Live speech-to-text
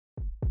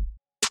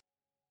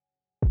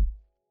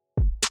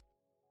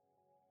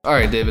All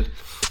right, David.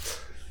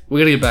 We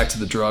got to get back to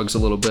the drugs a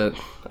little bit.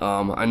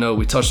 I know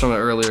we touched on it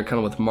earlier,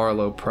 kind of with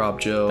Marlo, Prop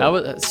Joe.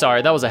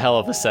 That was a hell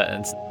of a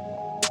sentence.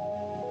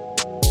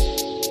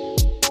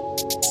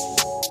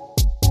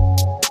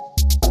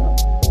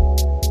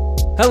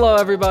 Hello,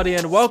 everybody,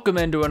 and welcome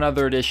into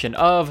another edition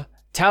of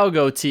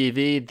Talgo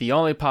TV, the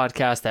only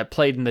podcast that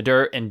played in the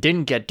dirt and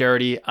didn't get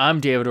dirty. I'm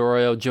David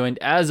Arroyo, joined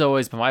as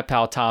always by my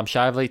pal Tom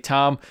Shively.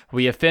 Tom,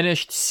 we have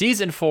finished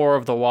season 4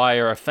 of The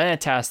Wire, a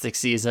fantastic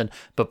season.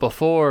 But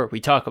before we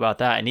talk about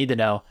that, I need to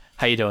know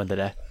how you doing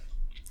today.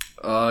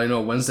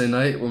 Wednesday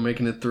night we're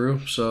making it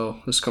through,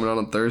 so this is coming out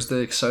on Thursday.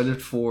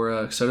 Excited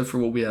for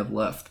what we have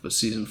left, but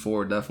season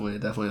 4 definitely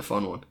a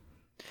fun one.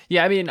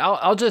 Yeah, I mean,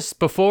 I'll just,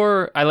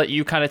 before I let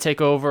you kind of take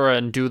over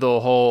and do the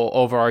whole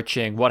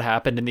overarching what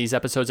happened in these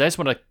episodes, I just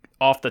want to,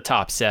 off the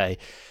top, say,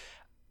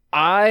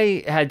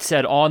 I had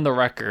said on the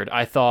record,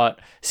 I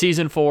thought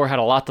season 4 had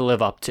a lot to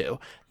live up to.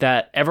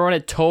 That everyone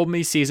had told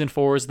me season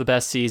 4 is the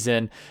best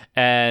season,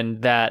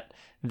 and that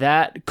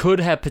could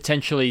have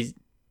potentially,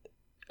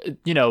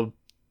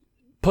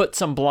 put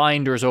some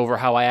blinders over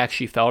how I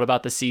actually felt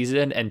about the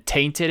season and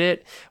tainted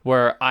it,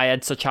 where I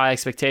had such high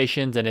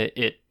expectations and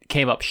it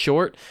came up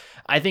short.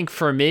 I think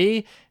for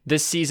me,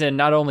 this season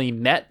not only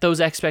met those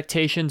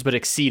expectations, but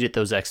exceeded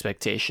those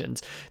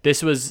expectations.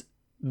 This was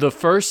the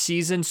first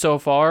season so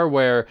far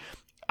where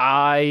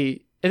and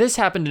this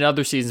happened in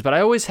other seasons, but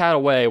I always had a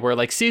way where,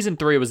 like, season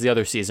 3 was the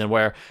other season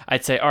where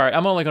I'd say, all right,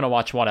 I'm only going to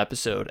watch one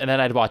episode, and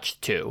then I'd watch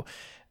 2.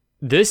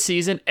 This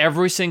season,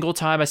 every single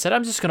time I said,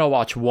 I'm just going to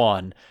watch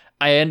 1,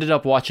 I ended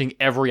up watching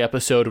every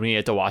episode we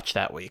needed to watch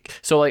that week.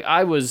 So, like,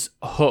 I was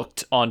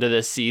hooked onto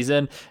this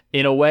season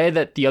in a way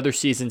that the other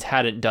seasons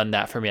hadn't done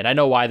that for me. And I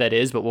know why that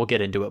is, but we'll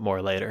get into it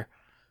more later.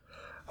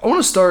 I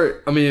want to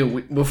start,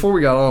 before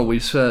we got on, we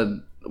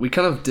said we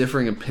kind of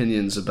differing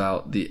opinions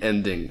about the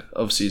ending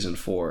of season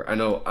 4. I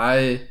know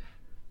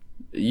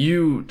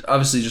you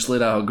obviously just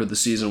laid out how good the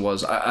season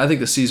was. I think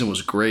the season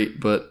was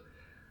great, but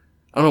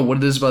I don't know what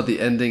it is about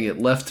the ending. It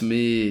left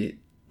me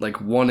like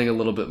wanting a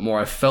little bit more.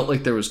 I felt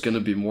like there was going to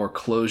be more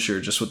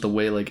closure just with the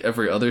way like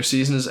every other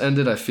season has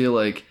ended. I feel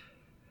like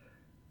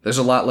there's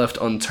a lot left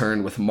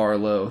unturned with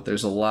Marlo.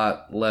 There's a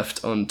lot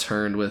left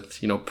unturned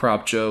with,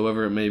 Prop Joe,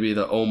 whoever it may be.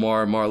 The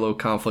Omar-Marlo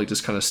conflict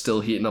is kind of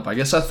still heating up. I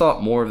guess I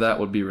thought more of that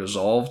would be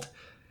resolved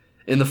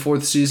in the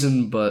 4th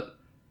season, but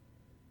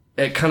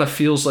it kind of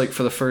feels like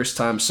for the first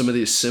time some of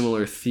these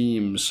similar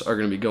themes are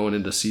going to be going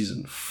into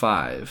season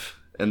 5.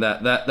 And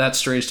that's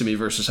strange to me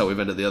versus how we've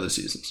ended the other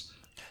seasons.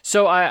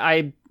 So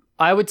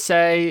I would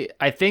say,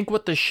 I think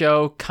what the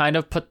show kind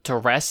of put to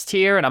rest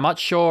here, and I'm not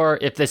sure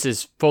if this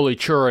is fully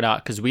true or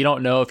not, because we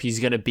don't know if he's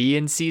going to be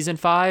in season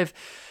 5.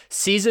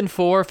 Season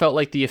 4 felt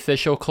like the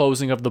official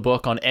closing of the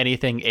book on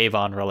anything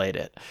Avon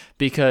related,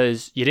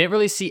 because you didn't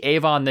really see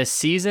Avon this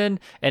season,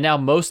 and now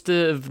most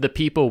of the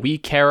people we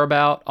care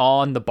about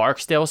on the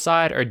Barksdale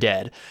side are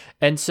dead.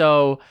 And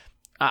so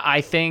I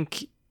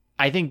think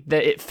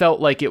that it felt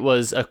like it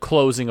was a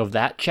closing of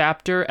that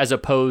chapter as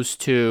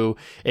opposed to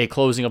a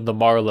closing of the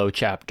Marlo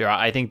chapter.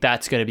 I think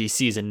that's going to be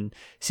season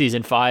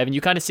 5, and you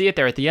kind of see it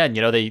there at the end.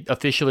 They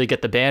officially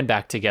get the band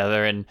back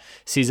together, and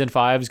season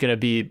 5 is going to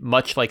be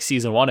much like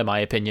season 1, in my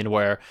opinion,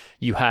 where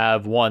you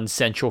have one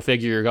central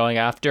figure you're going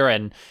after,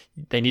 and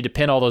they need to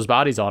pin all those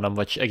bodies on them,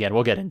 which, again,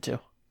 we'll get into.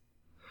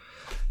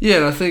 Yeah,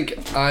 and I think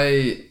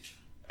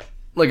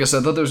like I said,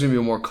 I thought there was going to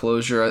be more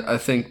closure. I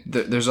think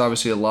that there's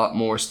obviously a lot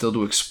more still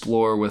to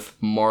explore with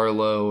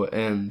Marlo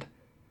and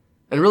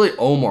really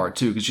Omar,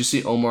 too, because you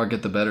see Omar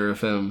get the better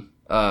of him.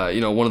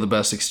 One of the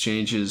best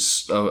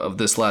exchanges of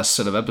this last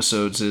set of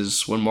episodes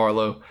is when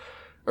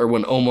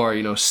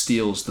Omar,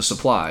 steals the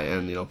supply,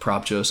 and,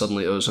 Prop Joe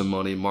suddenly owes him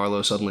money,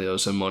 Marlo suddenly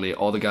owes him money,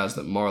 all the guys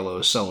that Marlo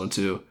is selling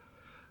to,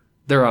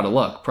 they're out of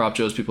luck. Prop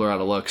Joe's people are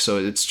out of luck, so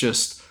it's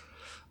just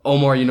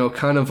Omar,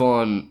 kind of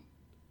on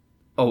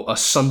a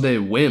Sunday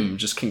whim,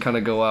 just can kind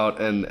of go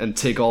out and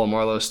take all of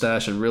Marlo's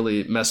stash and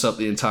really mess up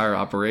the entire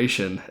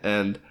operation,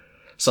 and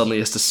suddenly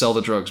has to sell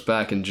the drugs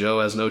back, and Joe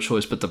has no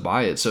choice but to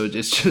buy it. So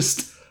it's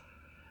just,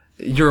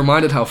 you're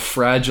reminded how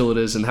fragile it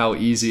is and how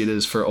easy it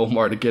is for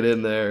Omar to get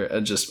in there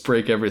and just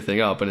break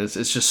everything up, and it's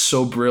just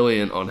so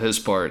brilliant on his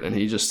part, and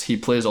he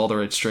plays all the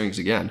right strings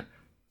again.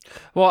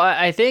 Well,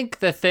 I think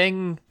the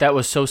thing that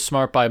was so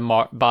smart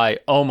by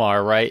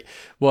Omar, right,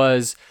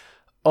 was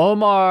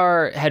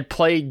Omar had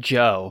played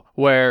Joe,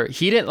 where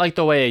he didn't like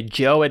the way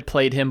Joe had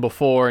played him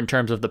before in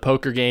terms of the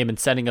poker game and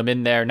sending him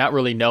in there, not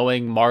really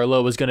knowing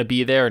Marlo was going to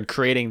be there and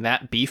creating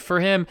that beef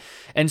for him.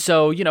 And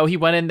so, he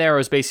went in there,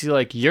 was basically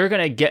like, you're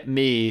going to get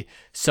me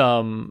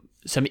some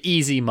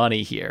easy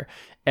money here,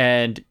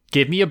 and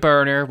give me a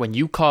burner. When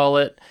you call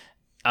it,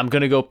 I'm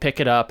going to go pick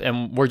it up,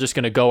 and we're just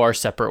going to go our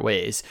separate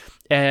ways.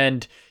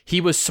 And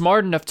he was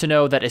smart enough to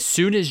know that as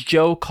soon as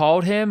Joe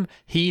called him,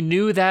 he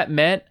knew that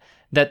meant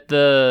that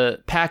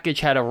the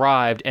package had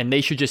arrived and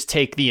they should just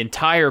take the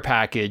entire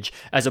package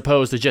as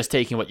opposed to just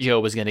taking what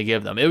Joe was going to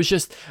give them. It was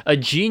just a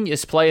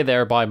genius play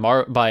there by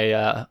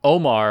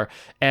Omar,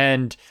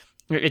 and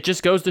it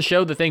just goes to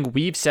show the thing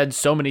we've said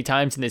so many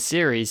times in this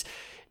series.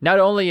 not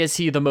only is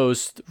he the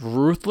most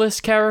ruthless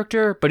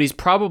character, but he's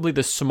probably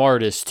the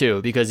smartest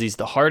too, because he's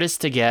the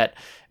hardest to get,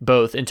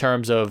 both in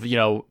terms of,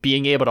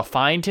 being able to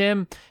find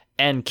him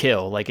and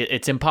kill. Like,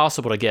 it's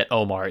impossible to get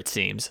Omar, it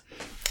seems.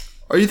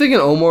 Are you thinking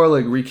Omar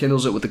like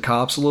rekindles it with the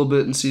cops a little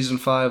bit in season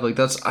 5? Like,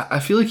 I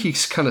feel like he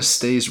kind of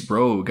stays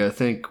rogue. I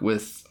think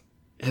with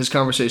his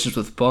conversations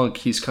with Bunk,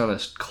 he's kind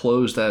of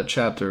closed that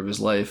chapter of his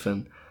life,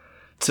 and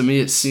to me,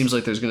 it seems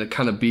like there's going to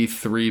kind of be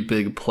 3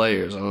 big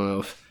players. I don't know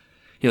if,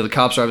 the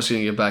cops are obviously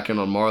going to get back in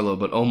on Marlo,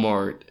 but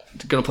Omar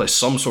going to play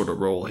some sort of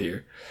role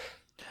here.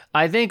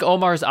 I think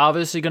Omar's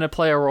obviously going to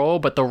play a role,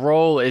 but the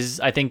role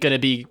is, I think, going to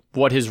be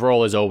what his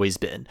role has always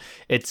been.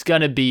 It's going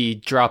to be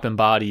dropping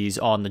bodies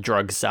on the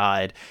drug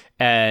side,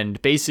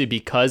 and basically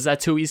because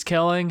that's who he's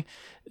killing,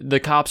 the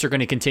cops are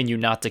going to continue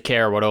not to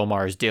care what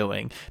Omar is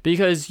doing,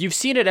 because you've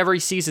seen it every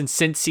season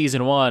since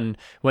season 1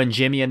 when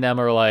Jimmy and them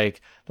are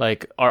like,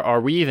 are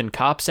we even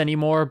cops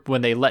anymore?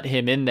 When they let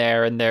him in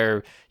there and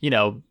they're,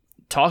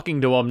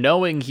 talking to him,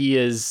 knowing he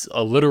is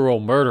a literal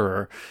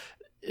murderer,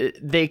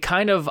 they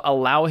kind of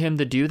allow him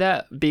to do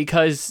that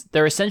because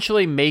they're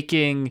essentially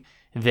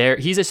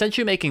he's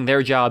essentially making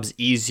their jobs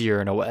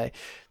easier in a way.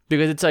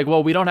 Because it's like,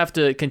 well, we don't have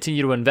to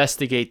continue to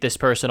investigate this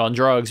person on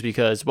drugs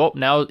because, well,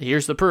 now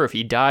here's the proof.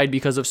 He died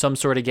because of some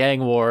sort of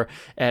gang war,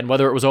 and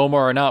whether it was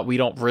Omar or not, we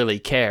don't really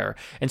care.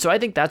 And so I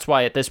think that's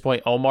why at this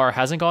point Omar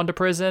hasn't gone to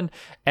prison.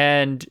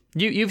 And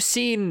you've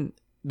seen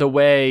the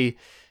way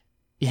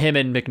him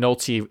and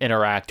McNulty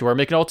interact, where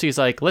McNulty's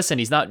like, listen,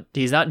 he's not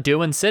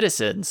doing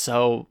Citizens,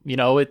 so,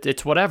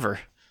 it's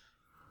whatever.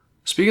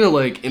 Speaking of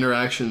like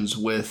interactions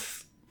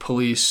with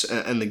police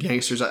and the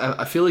gangsters,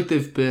 I feel like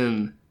they've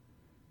been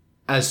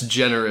as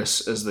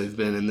generous as they've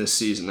been in this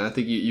season. I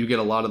think you get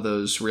a lot of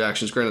those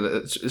reactions. Granted,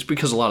 it's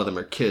because a lot of them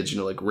are kids,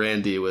 like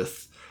Randy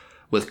with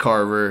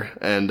Carver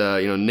and,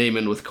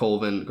 Naaman with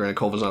Colvin. Granted,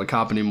 Colvin's not a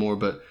cop anymore,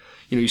 but,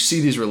 you see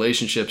these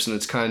relationships and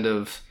it's kind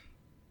of,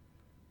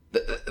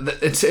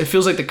 it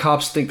feels like the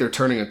cops think they're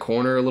turning a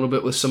corner a little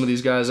bit with some of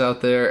these guys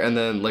out there. And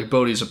then like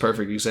Bodie's a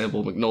perfect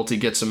example. McNulty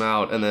gets him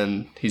out and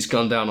then he's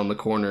gunned down on the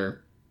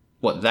corner,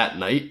 that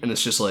night? And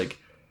it's just like,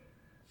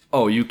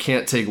 oh, you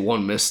can't take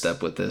one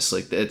misstep with this.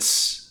 Like,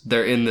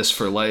 they're in this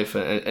for life,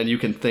 and you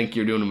can think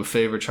you're doing them a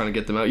favor trying to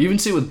get them out. You even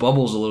see with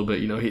Bubbles a little bit,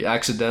 he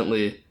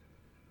accidentally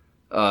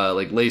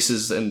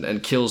laces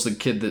and kills the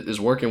kid that is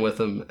working with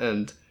him,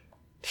 and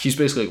he's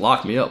basically like,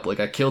 lock me up.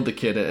 Like, I killed the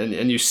kid,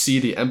 and you see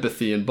the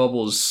empathy in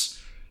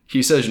Bubbles.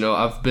 He says,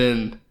 I've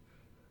been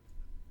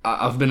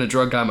a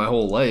drug guy my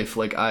whole life.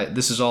 Like,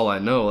 this is all I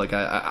know. Like,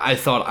 I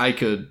thought I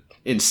could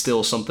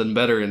instill something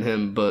better in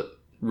him, but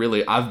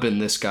really, I've been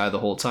this guy the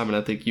whole time. And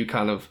I think you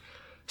kind of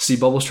see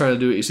Bubbles trying to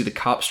do it, you see the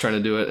cops trying to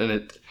do it, and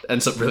it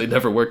ends up really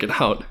never working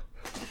out.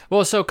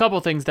 Well, so a couple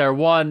things there.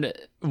 One,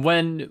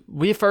 when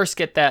we first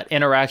get that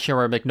interaction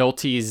where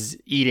McNulty's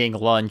eating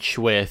lunch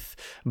with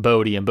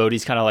Bodie, and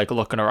Bodie's kind of like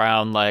looking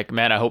around like,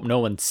 man, I hope no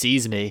one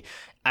sees me.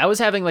 I was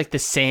having like the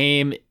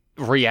same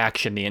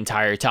reaction the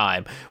entire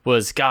time,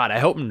 was, God, I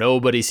hope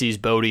nobody sees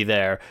Bodie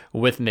there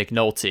with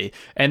McNulty.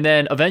 And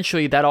then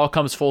eventually that all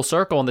comes full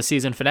circle in the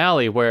season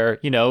finale where,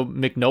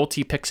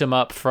 McNulty picks him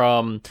up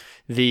from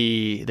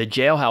the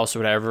jailhouse or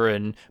whatever,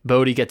 and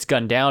Bodie gets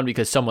gunned down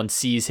because someone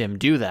sees him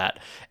do that.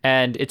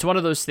 And it's one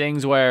of those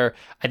things where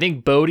I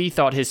think Bodie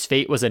thought his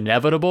fate was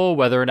inevitable,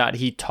 whether or not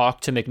he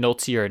talked to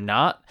McNulty or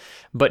not.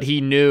 But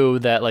he knew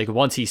that, like,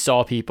 once he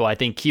saw people, I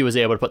think he was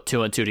able to put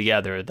 2 and 2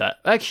 together. That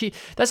actually,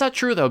 that's not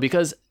true though,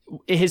 because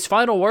his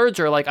final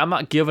words are like, I'm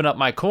not giving up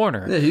my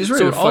corner. Yeah, he's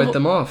ready to fight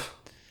them off.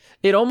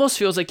 It almost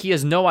feels like he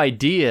has no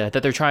idea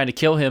that they're trying to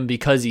kill him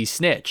because he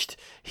snitched.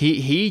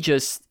 He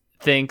just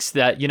thinks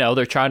that,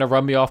 they're trying to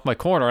run me off my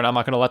corner, and I'm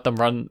not going to let them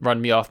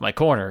run me off my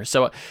corner.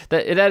 So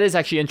that is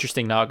actually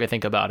interesting now I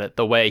think about it,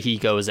 the way he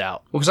goes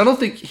out. Well, because I don't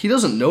think, he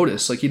doesn't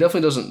notice. Like, he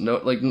definitely doesn't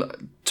know. Like,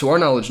 to our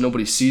knowledge,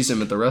 nobody sees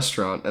him at the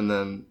restaurant, and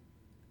then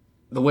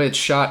the way it's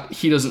shot,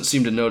 he doesn't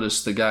seem to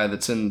notice the guy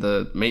that's in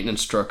the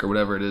maintenance truck or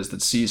whatever it is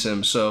that sees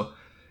him. So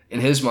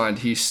in his mind,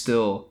 he's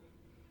still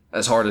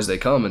as hard as they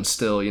come, and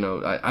still,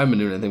 I haven't been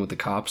doing anything with the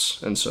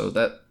cops. And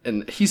so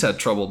and he's had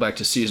trouble back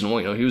to season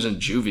 1. He was in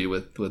juvie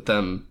with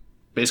them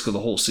basically the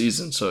whole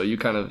season. So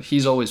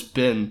he's always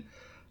been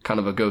kind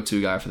of a go-to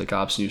guy for the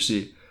cops. And you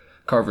see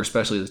Carver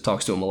especially that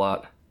talks to him a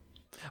lot.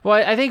 Well,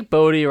 I think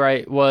Bodie,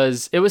 right, it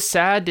was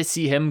sad to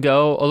see him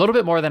go a little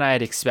bit more than I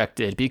had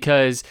expected,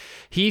 because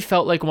he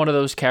felt like one of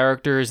those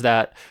characters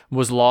that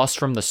was lost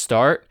from the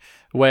start,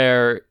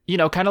 where,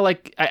 kind of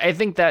like, I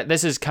think that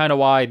this is kind of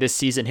why this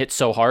season hit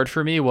so hard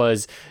for me,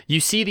 was you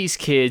see these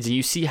kids and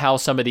you see how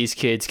some of these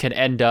kids can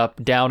end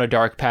up down a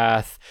dark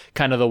path,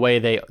 kind of the way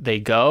they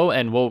go,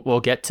 and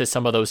we'll get to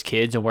some of those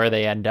kids and where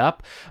they end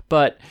up,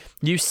 but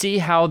you see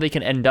how they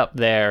can end up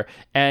there,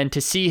 and to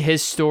see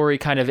his story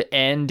kind of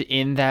end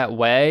in that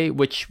way,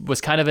 which was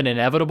kind of an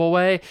inevitable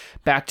way,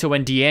 back to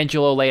when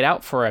D'Angelo laid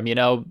out for him,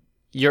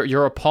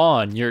 you're a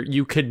pawn.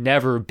 You could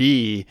never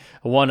be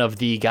one of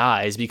the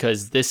guys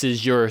because this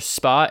is your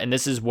spot and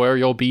this is where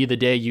you'll be the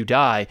day you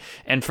die.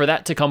 And for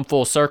that to come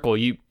full circle,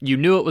 you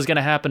knew it was going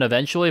to happen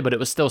eventually, but it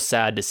was still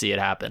sad to see it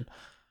happen.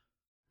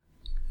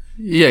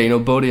 Yeah,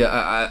 Bodhi,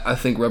 I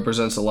think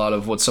represents a lot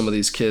of what some of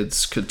these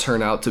kids could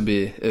turn out to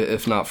be,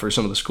 if not for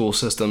some of the school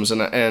systems.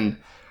 And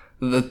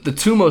the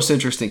two most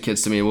interesting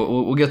kids to me,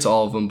 we'll get to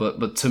all of them,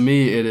 but to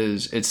me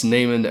it's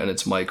Namond and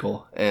it's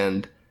Michael,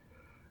 and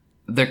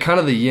they're kind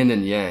of the yin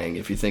and yang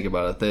if you think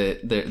about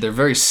it. They're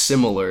very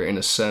similar in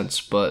a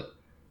sense, but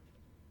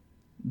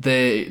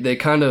they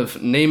kind of,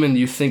 Namond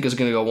you think is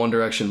going to go one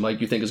direction, Mike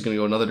you think is going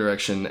to go another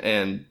direction,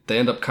 and they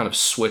end up kind of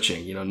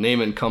switching.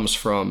 Namond comes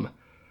from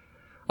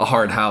a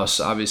hard house.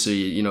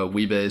 Obviously,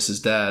 Wee-Bey is his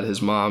dad.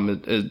 His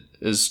mom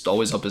is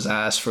always up his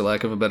ass, for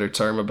lack of a better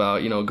term,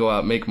 about, go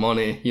out, make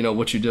money,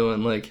 what you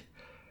doing, like,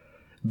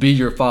 be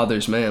your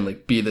father's man,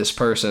 like, be this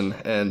person.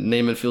 And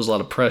Namond feels a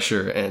lot of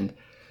pressure and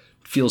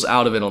feels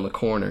out of it on the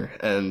corner,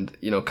 and,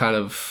 kind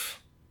of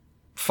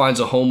finds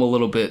a home a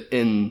little bit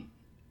in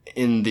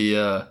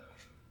the,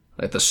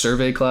 like, the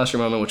survey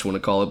classroom, I don't know what you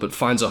want to call it, but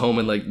finds a home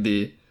in, like,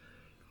 the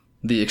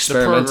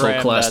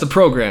experimental class, the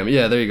program.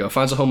 Yeah, there you go.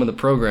 Finds a home in the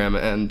program,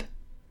 and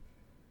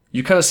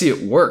you kind of see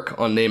it work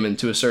on Namond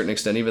to a certain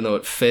extent, even though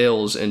it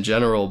fails in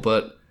general.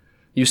 But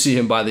you see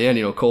him by the end,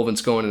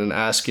 Colvin's going in and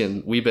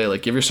asking Wee-Bey,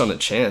 like, give your son a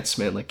chance,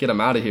 man. Like, get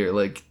him out of here.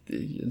 Like,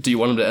 do you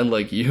want him to end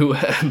like you?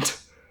 And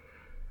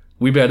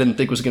Wee-Bey I didn't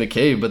think was going to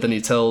cave, but then he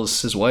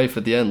tells his wife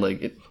at the end,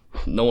 like,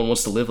 no one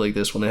wants to live like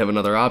this when they have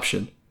another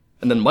option.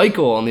 And then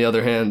Michael, on the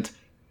other hand,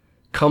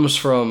 comes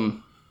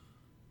from,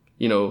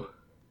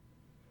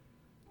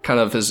 kind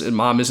of his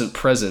mom isn't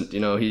present,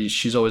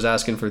 she's always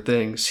asking for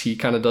things. He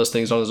kind of does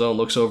things on his own,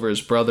 looks over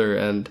his brother,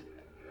 and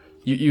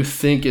you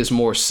think is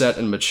more set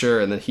and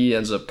mature, and then he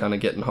ends up kind of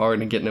getting hard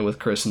and getting in with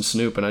Chris and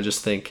Snoop. And I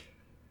just think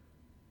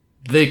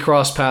they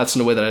cross paths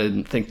in a way that I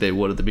didn't think they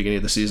would at the beginning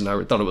of the season.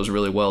 I thought it was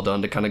really well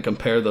done to kind of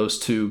compare those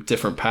two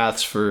different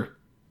paths for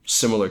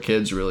similar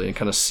kids, really, and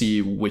kind of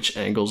see which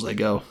angles they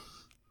go.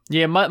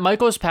 Yeah,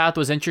 Michael's path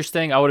was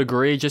interesting. I would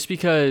agree, just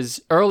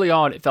because early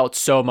on it felt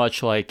so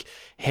much like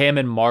him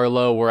and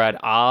Marlo were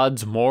at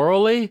odds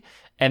morally.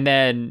 And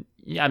then,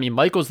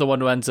 Michael's the one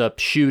who ends up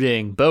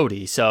shooting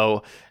Bodhi.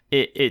 So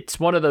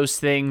it's one of those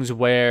things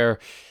where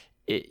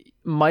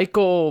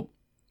Michael,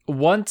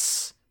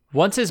 once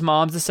his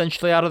mom's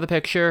essentially out of the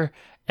picture,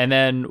 and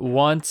then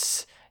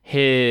once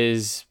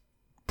his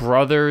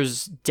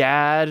brother's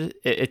dad,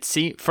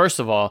 first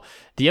of all,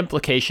 the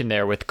implication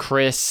there with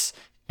Chris.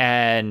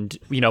 And,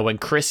 when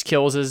Chris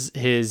kills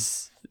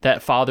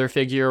that father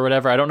figure or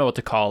whatever, I don't know what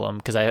to call him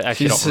because I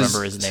actually don't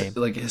remember his name.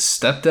 Like his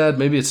stepdad?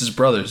 Maybe it's his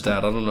brother's dad.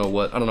 I don't know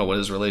what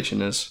his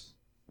relation is.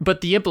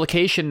 But the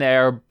implication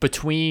there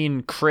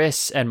between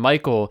Chris and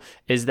Michael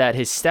is that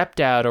his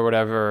stepdad or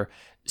whatever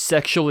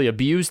sexually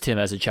abused him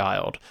as a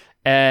child.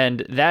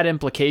 And that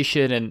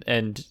implication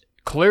and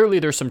clearly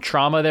there's some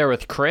trauma there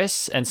with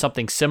Chris and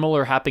something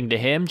similar happening to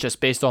him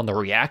just based on the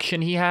reaction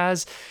he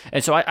has.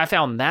 And so I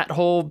found that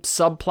whole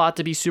subplot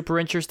to be super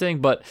interesting.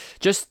 But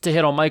just to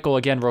hit on Michael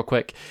again real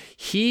quick,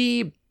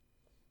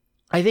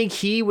 I think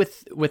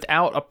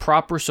without a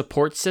proper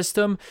support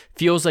system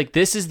feels like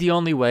this is the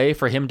only way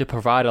for him to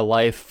provide a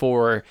life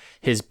for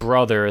his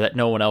brother that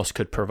no one else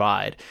could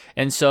provide.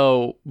 And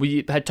so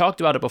we had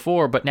talked about it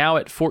before, but now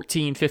at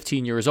 14,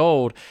 15 years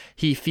old,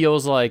 he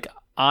feels like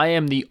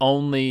I'm the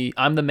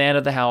man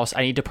of the house.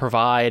 I need to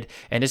provide,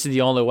 and this is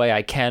the only way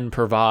I can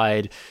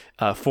provide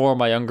for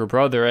my younger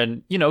brother.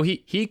 And,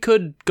 he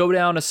could go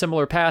down a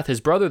similar path, his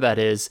brother that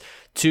is,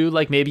 to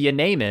like maybe a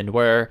Namond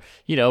where,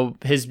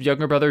 his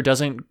younger brother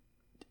doesn't,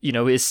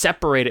 is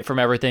separated from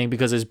everything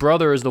because his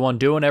brother is the one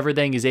doing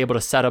everything. He's able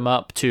to set him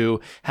up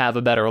to have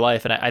a better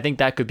life. And I think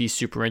that could be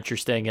super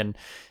interesting. And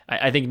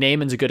I think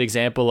Namond's a good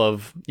example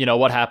of,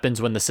 what happens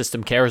when the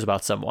system cares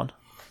about someone.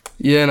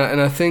 Yeah,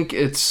 and I think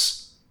it's,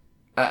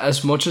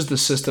 as much as the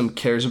system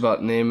cares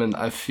about Namond,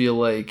 I feel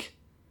like,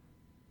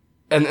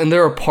 and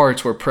there are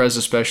parts where Prez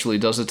especially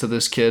does it to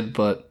this kid,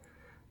 but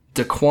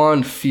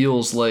Daquan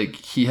feels like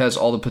he has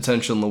all the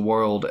potential in the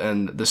world,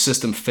 and the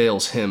system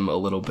fails him a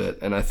little bit.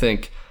 And I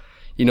think,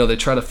 they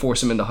try to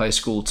force him into high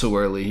school too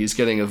early. He's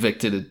getting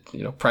evicted,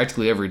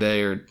 practically every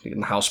day, or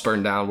getting the house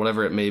burned down,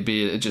 whatever it may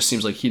be. It just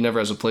seems like he never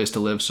has a place to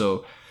live.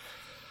 So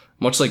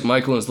much like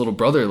Michael and his little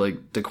brother,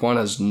 like Daquan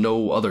has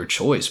no other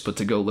choice but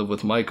to go live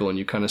with Michael. And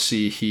you kind of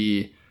see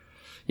he,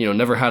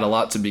 never had a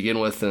lot to begin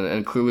with,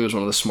 and clearly was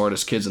one of the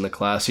smartest kids in the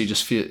class. He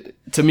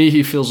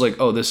feels like,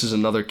 oh, this is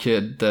another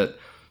kid that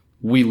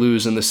we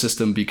lose in the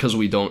system because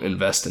we don't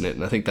invest in it.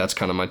 And I think that's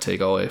kind of my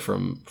takeaway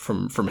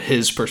from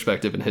his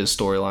perspective and his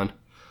storyline.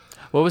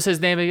 What was his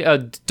name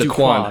again?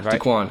 Daquan, right?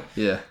 Daquan,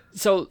 yeah.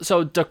 So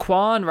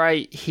Daquan,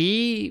 right?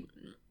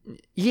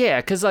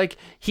 Because like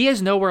he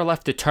has nowhere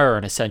left to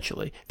turn.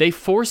 Essentially, they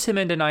force him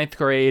into ninth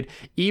grade,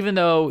 even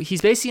though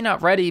he's basically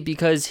not ready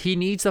because he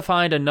needs to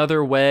find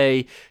another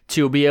way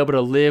to be able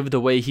to live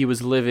the way he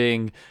was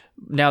living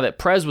now that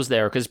Prez was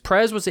there, because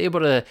Prez was able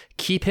to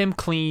keep him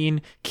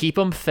clean, keep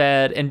him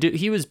fed, and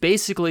he was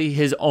basically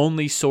his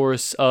only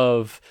source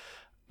of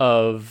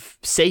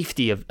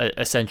safety,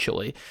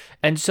 essentially.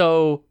 And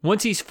so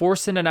once he's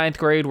forced into ninth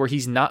grade where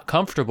he's not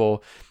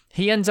comfortable,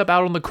 he ends up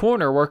out on the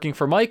corner working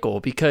for Michael,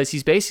 because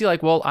he's basically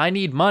like, well, I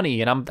need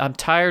money, and I'm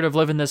tired of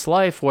living this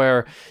life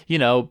where, you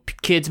know,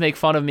 kids make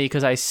fun of me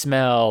because I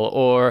smell,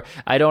 or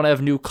I don't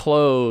have new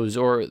clothes,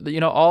 or, you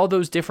know, all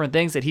those different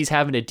things that he's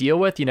having to deal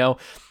with, you know,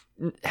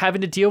 having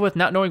to deal with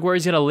not knowing where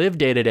he's going to live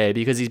day to day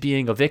because he's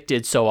being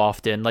evicted so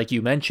often, like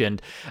you mentioned.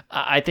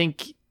 I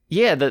think,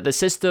 yeah, the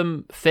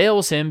system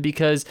fails him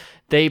because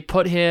they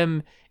put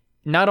him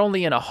not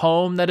only in a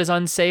home that is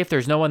unsafe,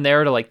 there's no one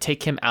there to like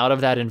take him out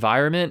of that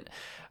environment,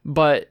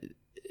 but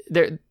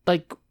they're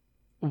like,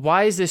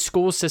 why is this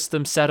school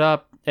system set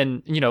up,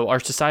 and, you know, our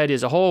society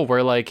as a whole,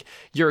 where like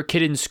you're a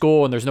kid in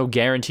school and there's no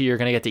guarantee you're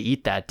going to get to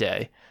eat that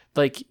day?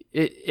 Like,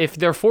 if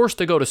they're forced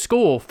to go to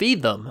school,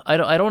 feed them. I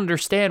don't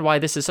understand why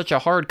this is such a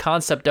hard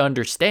concept to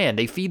understand.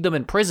 They feed them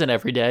in prison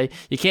every day.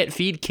 You can't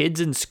feed kids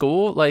in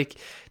school. Like,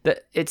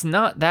 it's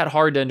not that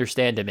hard to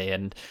understand to me.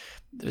 And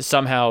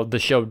somehow the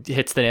show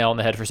hits the nail on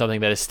the head for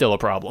something that is still a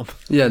problem.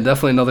 Yeah,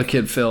 definitely another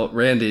kid failed.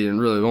 Randy, and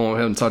really one we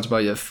haven't talked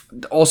about yet,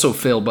 also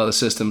failed by the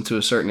system to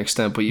a certain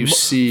extent. But you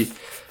see,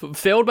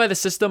 failed by the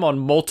system on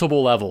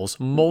multiple levels.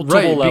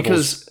 Right,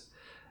 because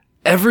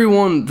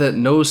everyone that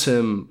knows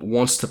him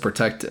wants to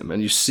protect him,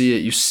 and you see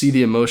it. You see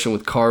the emotion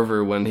with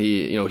Carver when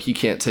he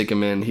can't take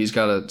him in. He's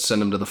got to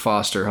send him to the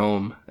foster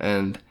home,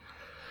 and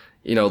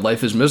you know,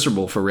 life is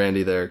miserable for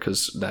Randy there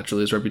because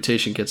naturally his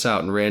reputation gets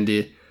out, and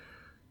Randy,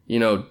 you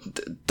know,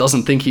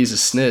 doesn't think he's a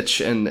snitch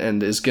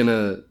and is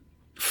gonna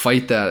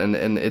fight that,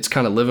 and it's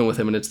kind of living with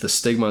him, and it's the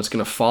stigma. It's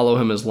gonna follow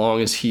him as long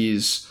as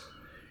he's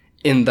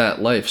in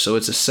that life. So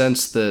it's a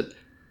sense that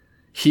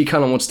he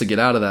kind of wants to get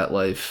out of that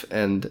life,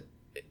 and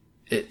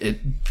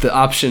the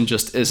option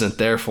just isn't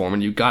there for him.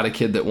 And you got a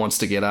kid that wants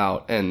to get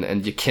out,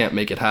 and you can't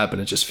make it happen.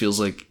 It just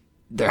feels like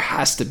there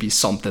has to be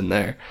something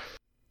there.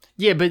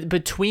 Yeah, but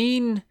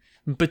between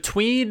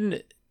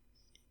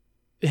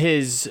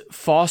his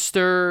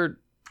foster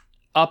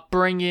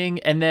upbringing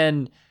and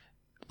then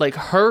like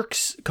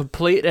Herc's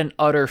complete and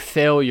utter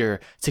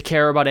failure to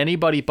care about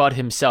anybody but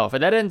himself,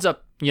 and that ends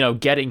up, you know,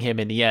 getting him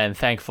in the end,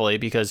 thankfully,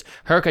 because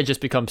Herc had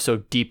just become so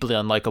deeply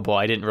unlikable.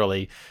 I didn't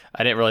really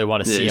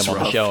want to see him on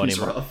the show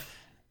anymore.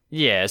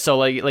 Yeah, so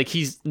like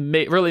he's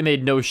really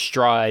made no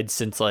strides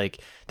since,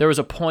 like, there was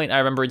a point I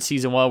remember in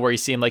season 1 where he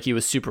seemed like he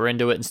was super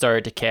into it and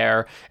started to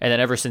care, and then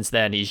ever since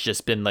then he's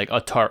just been like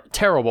a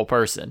terrible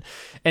person.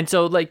 And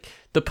so like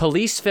the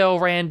police fail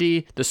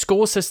Randy, the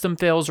school system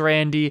fails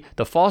Randy,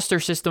 the foster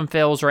system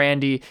fails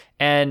Randy,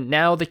 and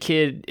now the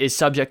kid is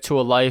subject to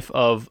a life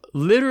of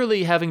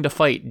literally having to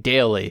fight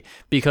daily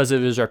because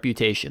of his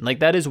reputation. Like,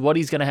 that is what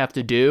he's going to have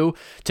to do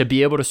to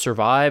be able to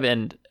survive,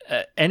 and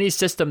any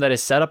system that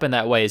is set up in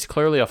that way is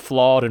clearly a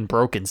flawed and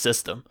broken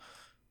system.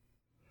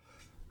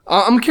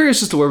 I'm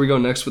curious as to where we go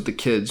next with the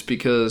kids,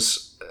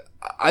 because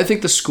I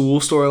think the school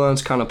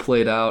storyline's kind of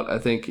played out. I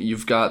think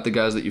you've got the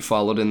guys that you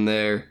followed in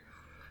there.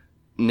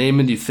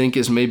 Naaman, you think,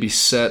 is maybe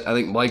set. I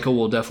think Michael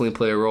will definitely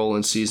play a role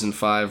in season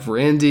 5.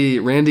 Randy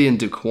and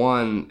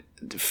Duquan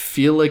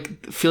feel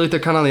like they're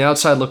kind of on the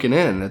outside looking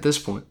in at this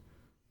point.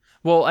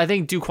 Well, I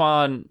think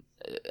Duquan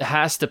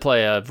has to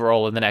play a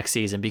role in the next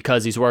season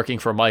because he's working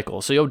for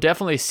Michael. So you'll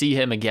definitely see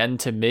him again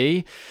to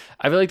me.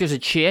 I feel like there's a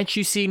chance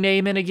you see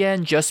Naaman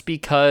again just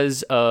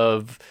because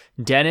of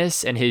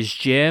Dennis and his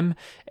gym.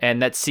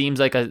 And that seems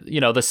like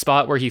the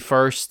spot where he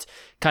first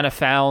kind of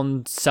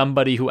found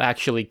somebody who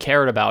actually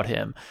cared about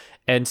him.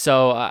 And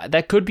so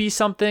that could be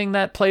something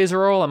that plays a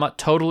role. I'm not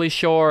totally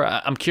sure.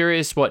 I'm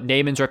curious what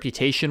Naaman's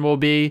reputation will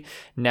be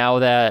now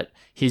that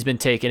he's been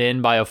taken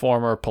in by a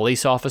former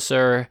police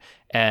officer,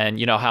 and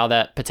you know how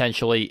that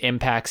potentially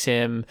impacts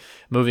him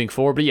moving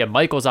forward. But yeah,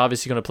 Michael's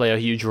obviously going to play a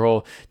huge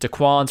role.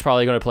 Daquan's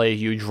probably going to play a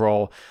huge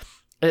role.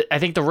 I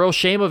think the real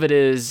shame of it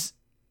is,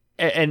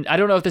 and I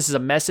don't know if this is a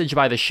message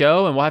by the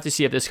show, and we'll have to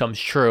see if this comes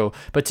true,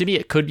 but to me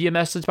it could be a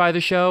message by the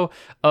show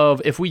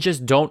of if we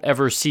just don't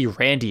ever see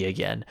Randy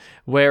again,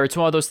 where it's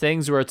one of those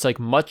things where it's like,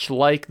 much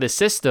like the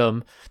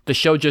system, the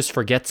show just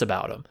forgets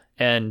about him.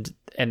 And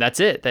that's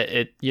it.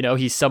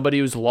 He's somebody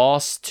who's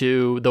lost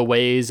to the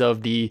ways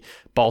of the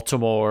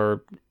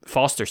Baltimore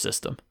foster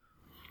system.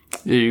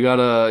 Yeah, you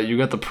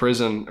got the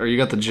prison, or you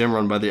got the gym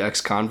run by the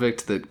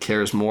ex-convict that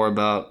cares more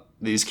about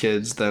these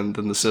kids than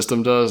the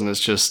system does, and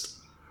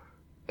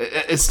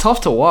it's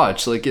tough to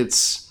watch. Like,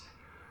 it's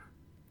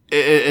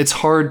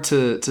hard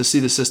to see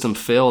the system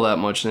fail that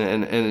much,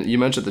 and you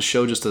mentioned the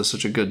show just does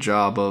such a good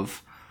job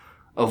of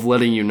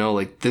letting you know,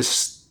 like,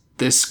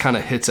 this kind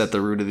of hits at the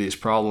root of these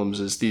problems.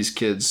 Is these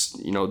kids,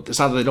 it's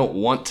not that they don't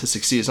want to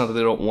succeed, it's not that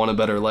they don't want a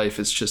better life,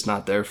 it's just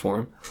not there for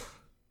them.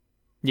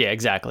 Yeah,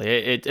 exactly.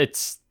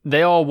 It's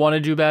they all want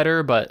to do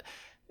better, but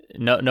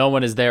no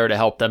one is there to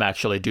help them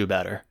actually do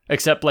better,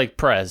 except like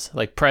Prez.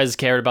 Like, Prez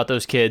cared about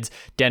those kids,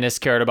 Dennis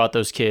cared about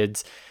those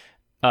kids,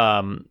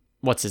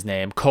 what's his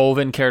name,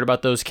 Colvin cared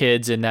about those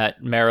kids in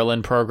that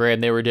Maryland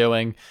program they were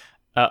doing.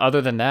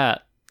 Other than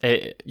that,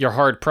 you're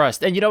hard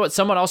pressed. And you know what?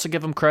 Someone also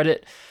give him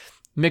credit.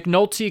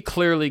 McNulty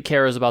clearly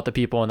cares about the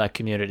people in that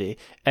community,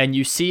 and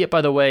you see it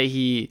by the way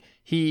he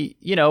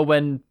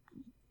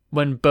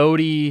when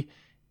Bodie,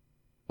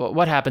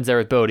 what happens there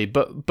with Bodie?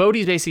 But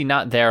Bodie's basically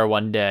not there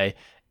one day,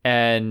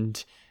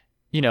 and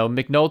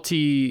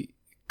McNulty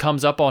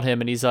comes up on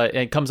him, and he's like,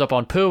 and comes up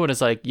on Pooh, and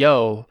is like,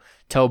 "Yo,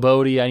 tell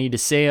Bodie I need to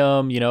see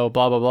him," blah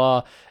blah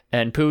blah.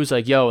 And Pooh's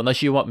like, "Yo,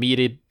 unless you want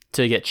me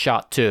to get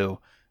shot too,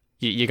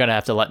 you're gonna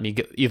have to let me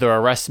go, either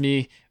arrest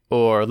me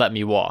or let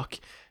me walk."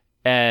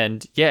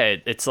 And yeah,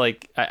 it's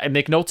like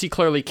McNulty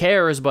clearly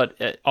cares,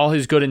 but all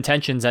his good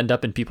intentions end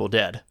up in people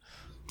dead.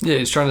 Yeah,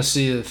 he's trying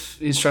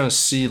to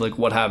see like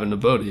what happened to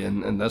Bodhi,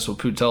 and that's what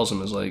Pooh tells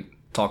him is like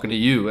talking to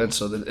you, and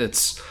so that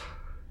it's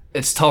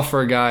tough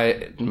for a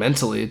guy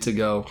mentally to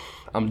go,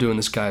 I'm doing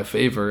this guy a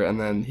favor, and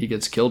then he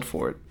gets killed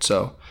for it.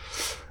 So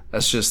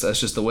that's just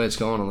the way it's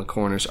going on the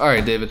corners. All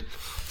right, David.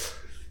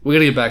 We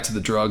got to get back to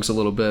the drugs a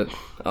little bit.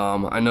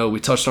 I know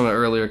we touched on it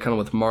earlier, kind of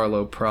with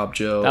Marlo, Prop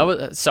Joe. That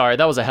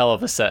was a hell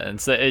of a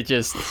sentence. It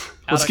just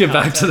let's get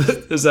back to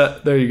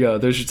there you go.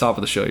 There's your top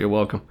of the show. You're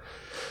welcome.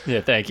 Yeah,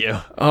 thank you.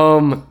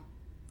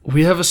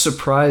 We have a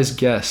surprise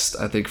guest,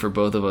 I think, for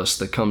both of us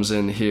that comes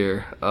in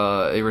here.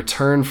 A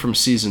return from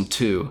season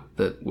 2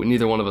 that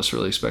neither one of us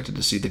really expected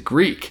to see. The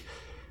Greek.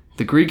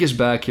 The Greek is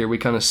back here. We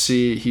kind of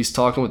see he's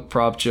talking with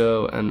Prop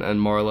Joe and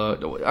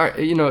Marlo. All right,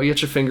 you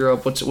get your finger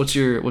up. What's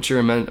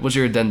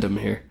your addendum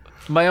here?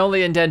 My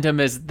only addendum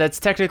is that's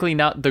technically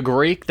not the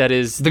Greek. That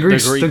is the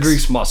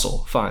Greek's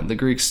muscle. Fine, the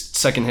Greek's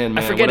second-hand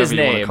man. I forget his name.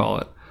 You want to call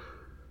it.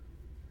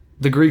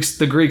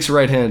 The Greek's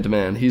right-hand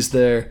man. He's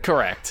there.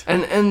 Correct.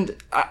 And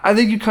I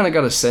think you kind of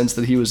got a sense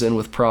that he was in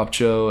with Prop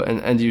Joe,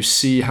 and you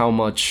see how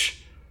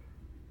much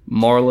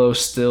Marlo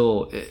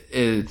still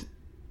is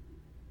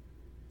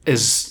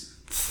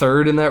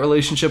third in that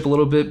relationship a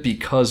little bit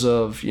because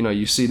of,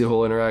 you see the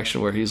whole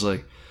interaction where he's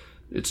like,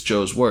 it's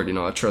Joe's word,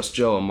 I trust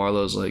Joe, and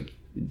Marlo's like,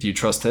 do you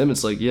trust him?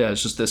 It's like, yeah,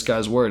 it's just this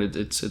guy's word.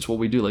 It's what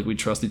we do. Like, we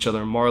trust each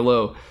other. And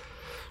Marlo,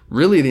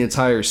 really the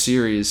entire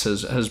series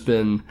has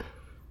been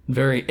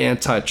very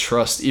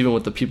anti-trust, even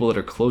with the people that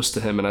are close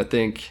to him. And I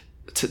think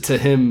to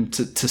him,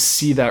 to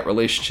see that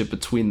relationship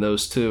between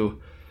those two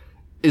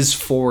is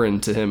foreign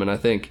to him. And I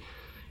think,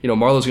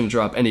 Marlo's going to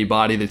drop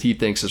anybody that he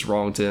thinks is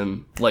wrong to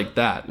him like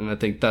that. And I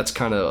think that's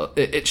kind of,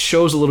 it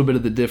shows a little bit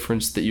of the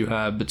difference that you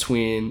have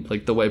between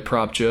like the way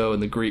Prop Joe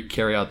and the Greek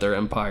carry out their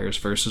empires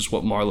versus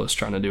what Marlo's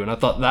trying to do. And I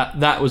thought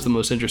that was the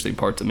most interesting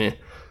part to me.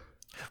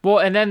 Well,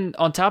 and then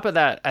on top of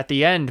that, at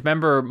the end,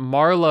 remember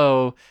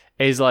Marlo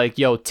is like,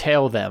 yo,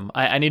 tail them.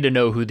 I need to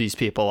know who these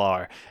people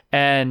are.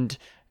 And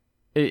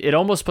it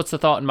almost puts the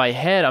thought in my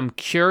head. I'm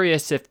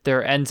curious if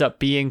there ends up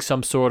being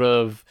some sort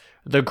of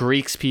the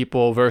Greeks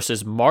people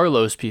versus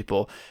Marlo's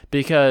people,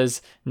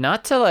 because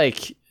not to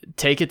like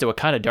take it to a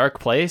kind of dark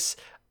place,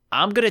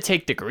 I'm going to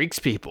take the Greeks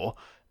people.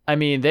 I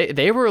mean,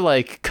 they were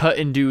like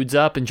cutting dudes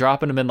up and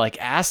dropping them in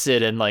like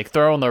acid and like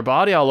throwing their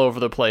body all over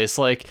the place.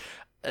 Like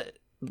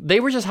they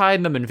were just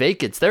hiding them in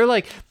vacates. They're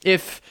like,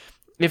 if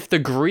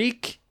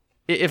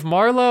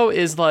Marlo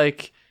is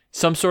like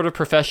some sort of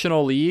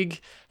professional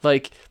league,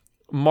 like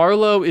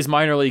Marlo is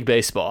minor league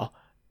baseball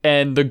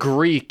and the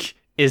Greek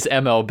is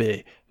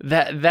MLB.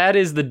 That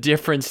is the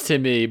difference to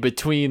me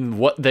between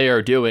what they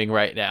are doing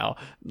right now.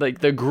 Like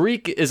the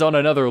Greek is on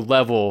another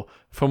level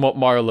from what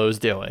Marlo's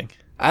doing.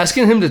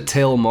 Asking him to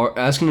tail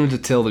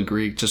the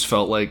Greek just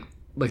felt like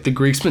the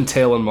Greek's been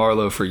tailing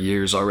Marlo for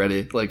years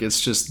already. Like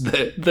it's just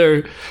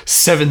they're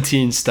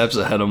 17 steps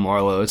ahead of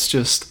Marlo. It's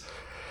just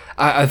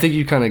I think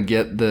you kind of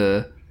get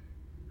the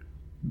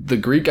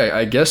Greek,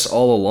 I guess,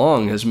 all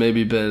along has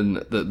maybe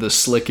been the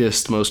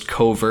slickest, most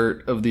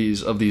covert of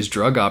these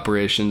drug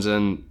operations,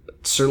 and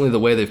certainly the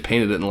way they've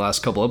painted it in the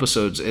last couple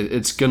episodes,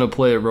 it's going to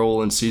play a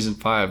role in season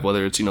 5,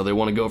 whether it's, they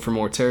want to go for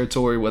more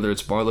territory, whether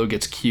it's Marlo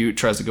gets cute,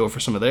 tries to go for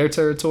some of their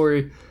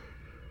territory.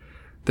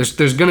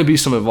 There's going to be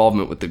some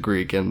involvement with the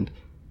Greek, and...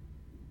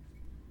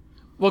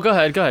 Well, go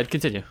ahead,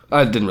 continue.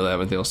 I didn't really have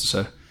anything else to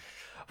say.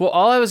 Well,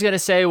 all I was going to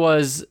say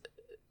was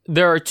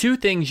there are two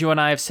things you and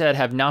I have said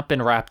have not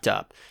been wrapped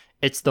up.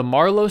 It's the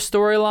Marlo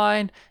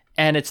storyline,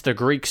 and it's the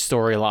Greek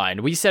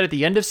storyline. We said at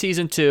the end of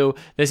season 2,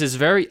 this is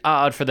very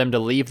odd for them to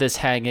leave this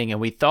hanging,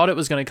 and we thought it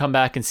was going to come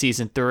back in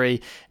season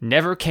 3,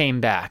 never came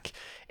back.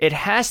 It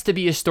has to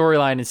be a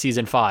storyline in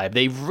season 5.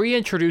 They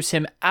reintroduce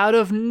him out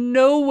of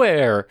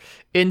nowhere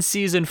in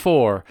season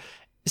 4.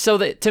 So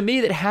that, to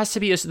me, that has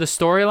to be the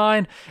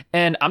storyline,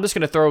 and I'm just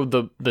going to throw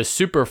the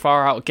super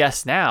far out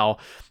guess now.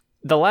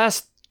 The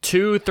last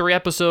 2-3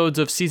 episodes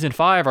of season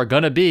 5 are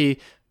going to be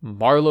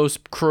Marlo's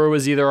crew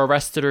is either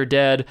arrested or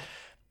dead.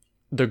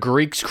 The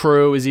Greek's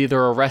crew is either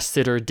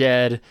arrested or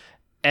dead.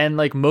 And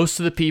like most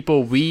of the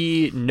people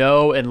we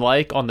know and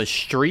like on the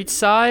street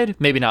side,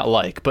 maybe not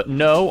like, but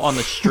know on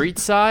the street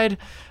side,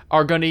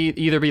 are going to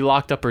either be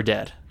locked up or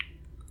dead.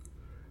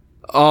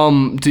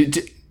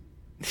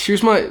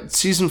 Here's my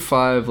season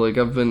 5. Like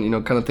I've been,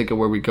 kind of thinking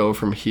where we go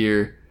from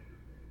here.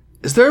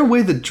 Is there a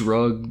way the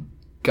drug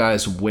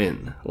guys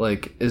win?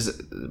 Like,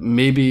 is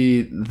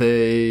maybe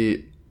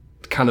they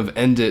kind of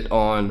end it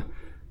on,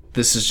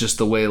 this is just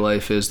the way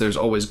life is. There's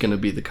always going to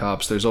be the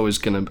cops. There's always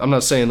going to, I'm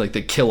not saying like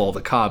they kill all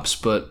the cops,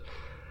 but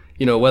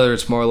whether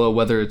it's Marlo,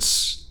 whether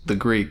it's the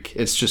Greek,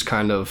 it's just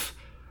kind of,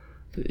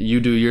 you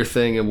do your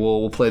thing and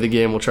we'll play the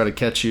game. We'll try to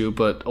catch you.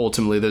 But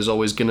ultimately there's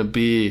always going to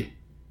be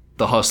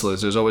the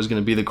hustlers. There's always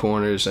going to be the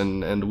corners,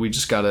 and we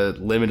just got to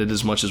limit it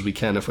as much as we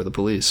can if we're the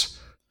police.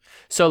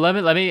 So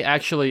let me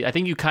actually, I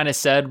think you kind of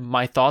said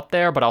my thought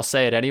there, but I'll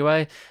say it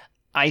anyway.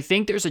 I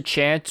think there's a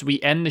chance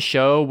we end the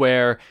show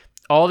where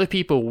all the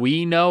people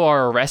we know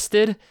are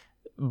arrested,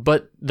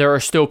 but there are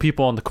still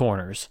people on the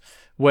corners.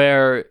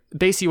 Where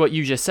basically what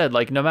you just said,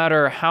 like no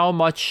matter how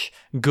much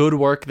good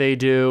work they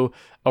do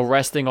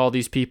arresting all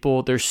these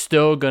people, there's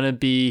still going to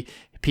be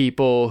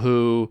people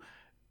who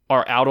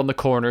are out on the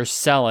corners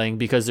selling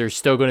because there's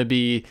still going to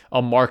be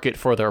a market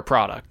for their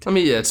product. I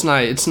mean, yeah,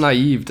 it's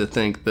naive to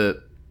think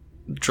that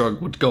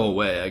drug would go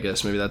away. I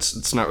guess maybe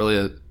it's not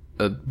really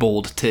a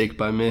bold take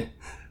by me.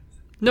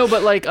 No,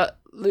 but like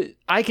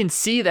I can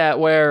see that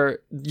where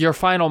your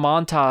final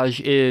montage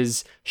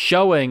is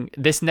showing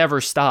this never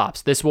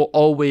stops. This will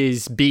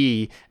always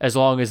be as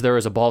long as there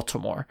is a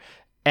Baltimore.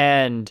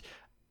 And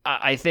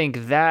I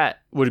think that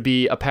would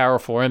be a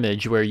powerful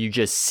image where you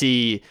just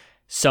see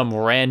some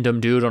random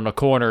dude on a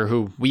corner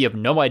who we have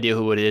no idea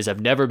who it is. I've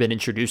never been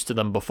introduced to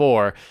them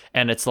before.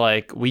 And it's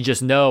like, we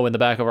just know in the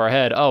back of our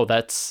head, oh,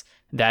 that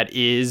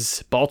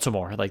is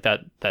Baltimore. Like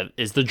that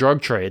is the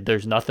drug trade.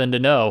 There's nothing to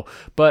know.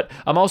 But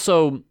I'm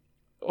also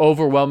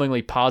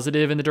overwhelmingly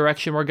positive in the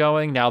direction we're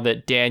going now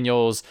that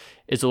Daniels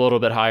is a little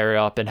bit higher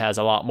up and has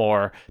a lot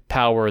more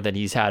power than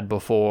he's had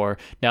before.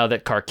 Now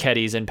that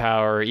Carcetti's in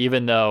power,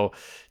 even though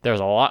there's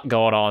a lot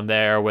going on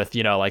there with,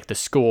 like the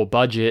school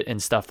budget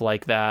and stuff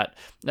like that,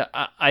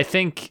 I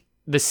think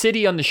the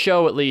city on the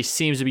show at least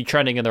seems to be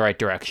trending in the right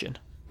direction.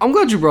 I'm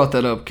glad you brought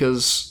that up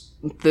because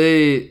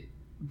they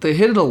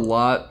hit it a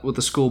lot with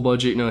the school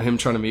budget. Him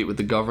trying to meet with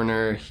the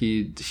governor.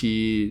 He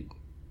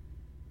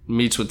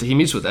meets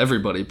with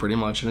everybody pretty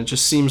much, and it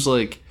just seems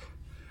like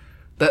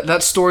that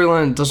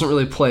storyline doesn't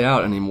really play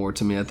out anymore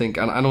to me. I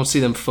don't see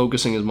them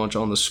focusing as much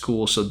on the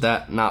school, so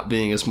that not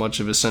being as much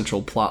of a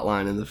central plot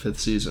line in the 5th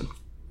season.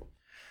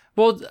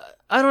 Well,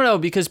 I don't know,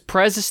 because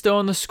Prez is still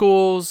in the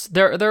schools.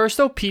 There are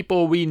still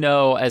people we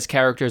know as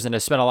characters and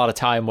have spent a lot of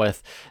time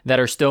with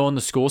that are still in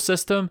the school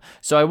system.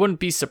 So I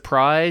wouldn't be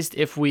surprised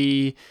if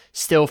we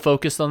still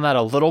focused on that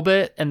a little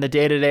bit and the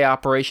day-to-day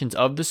operations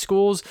of the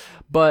schools.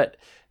 But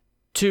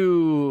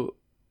you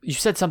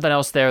said something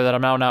else there that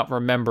I'm now not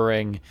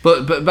remembering.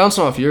 But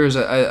bouncing off yours,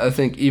 I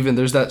think even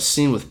there's that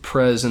scene with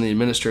Prez and the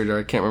administrator.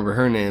 I can't remember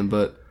her name,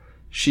 but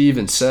she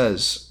even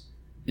says,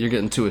 you're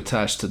getting too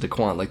attached to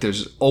Daquan. Like,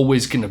 there's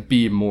always going to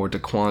be more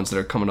Daquans that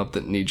are coming up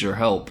that need your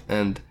help.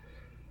 And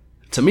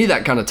to me,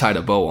 that kind of tied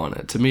a bow on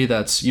it. To me,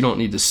 you don't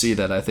need to see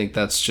that. I think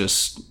that's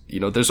just,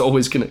 there's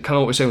always going to, kind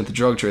of what we're saying with the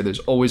drug trade, there's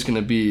always going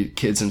to be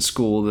kids in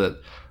school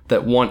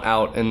that want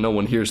out and no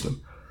one hears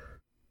them.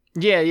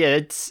 Yeah,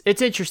 it's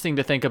interesting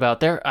to think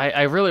about there.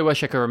 I really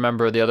wish I could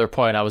remember the other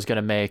point I was going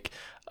to make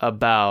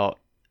about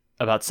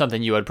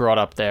something you had brought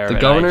up there.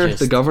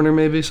 The governor,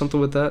 maybe something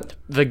with that.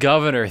 The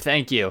governor,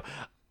 thank you.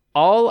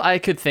 All I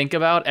could think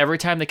about every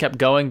time they kept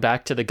going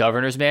back to the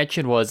governor's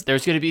mansion was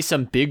there's going to be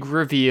some big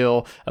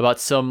reveal about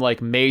some like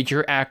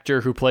major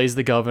actor who plays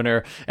the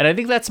governor. And I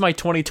think that's my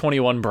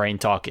 2021 brain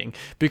talking,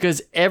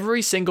 because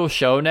every single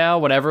show now,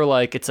 whenever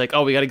like it's like,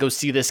 oh, we got to go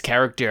see this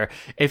character.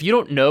 If you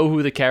don't know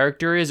who the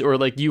character is, or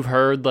like you've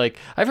heard like,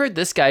 I've heard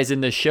this guy's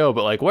in this show,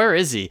 but like, where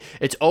is he?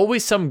 It's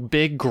always some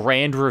big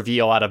grand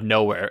reveal out of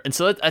nowhere. And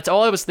so that's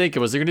all I was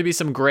thinking, was there going to be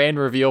some grand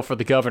reveal for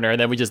the governor,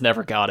 and then we just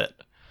never got it.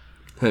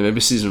 Hey,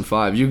 maybe season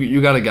 5. You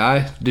got a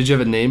guy? Did you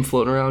have a name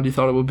floating around you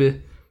thought it would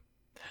be?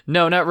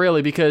 No, not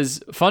really,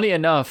 because funny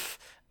enough,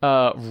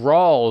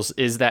 Rawls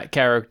is that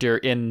character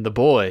in The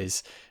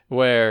Boys,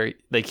 where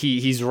like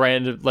he's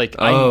random, like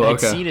I had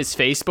seen his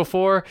face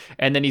before,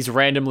 and then he's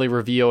randomly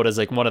revealed as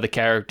like one of the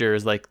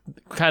characters, like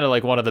kind of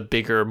like one of the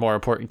bigger, more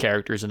important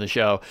characters in the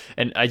show.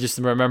 And I just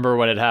remember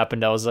when it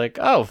happened, I was like,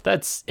 oh,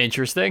 that's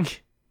interesting.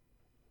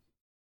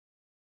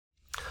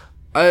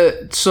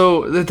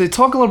 So they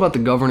talk a lot about the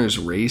governor's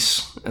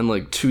race and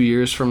like 2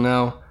 years from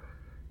now.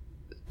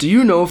 Do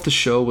you know if the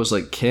show was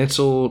like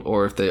canceled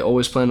or if they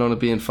always planned on it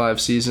being 5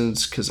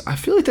 seasons? Because I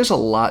feel like there's a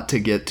lot to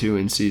get to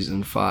in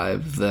season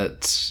 5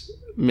 that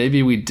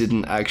maybe we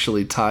didn't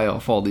actually tie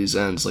off all these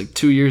ends. Like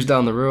 2 years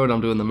down the road,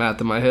 I'm doing the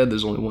math in my head.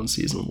 There's only 1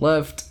 season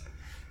left.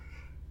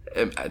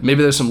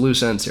 Maybe there's some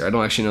loose ends here. I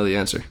don't actually know the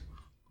answer.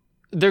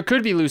 There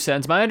could be loose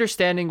ends. My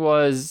understanding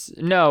was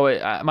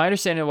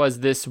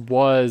this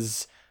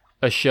was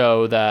a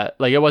show that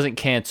like it wasn't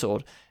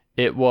canceled.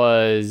 It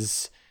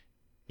was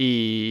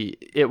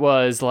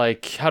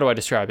like, how do I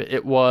describe it?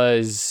 It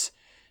was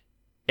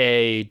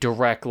a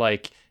direct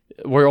like,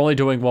 we're only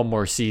doing 1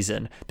 more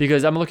season,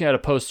 because I'm looking at a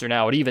poster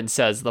now. It even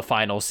says the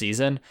final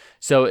season.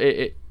 So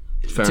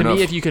Fair to enough.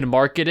 me, if you could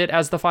market it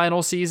as the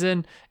final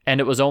season and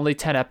it was only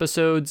 10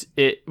 episodes,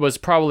 it was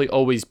probably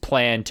always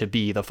planned to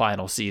be the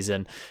final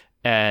season.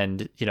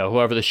 And,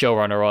 whoever the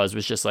showrunner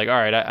was just like, all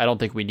right, I don't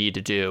think we need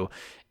to do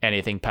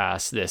anything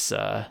past this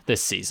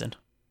season.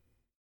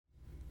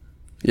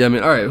 Yeah, I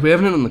mean, all right, we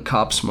haven't hit on the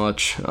cops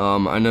much.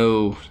 I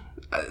know,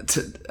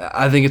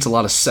 I think it's a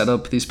lot of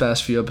setup these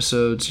past few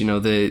episodes.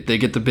 They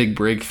get the big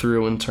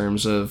breakthrough in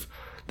terms of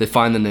they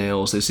find the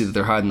nails, they see that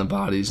they're hiding the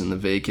bodies in the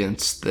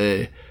vacants,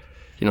 they,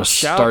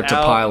 start to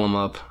pile them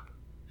up.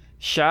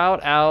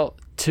 Shout out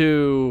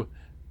to,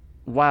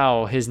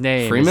 his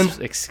name. Freeman?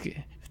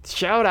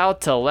 Shout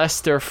out to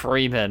Lester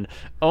Freeman.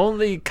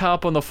 Only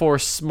cop on the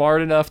force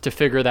smart enough to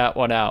figure that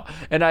one out.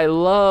 And I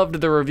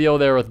loved the reveal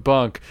there with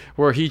Bunk,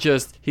 where he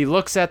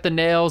looks at the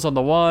nails on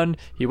the one,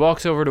 he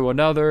walks over to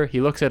another, he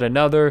looks at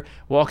another,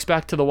 walks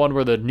back to the one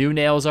where the new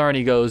nails are, and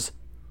he goes,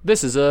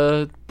 this is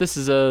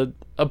a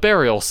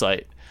burial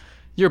site.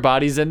 Your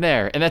body's in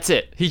there. And that's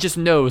it. He just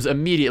knows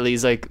immediately.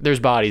 He's like,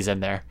 there's bodies in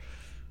there.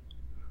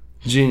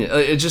 Genius.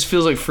 It just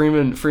feels like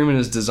Freeman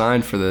is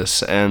designed for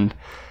this, and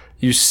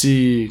you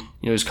see,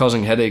 he's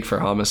causing headache for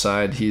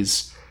homicide.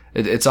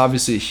 It's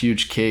obviously a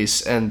huge case,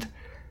 and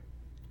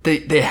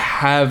they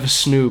have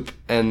Snoop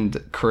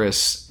and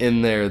Chris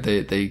in there.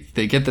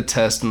 They get the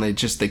test, and they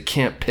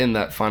can't pin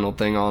that final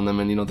thing on them,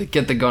 and they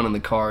get the gun in the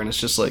car, and it's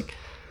just like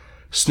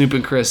Snoop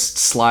and Chris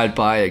slide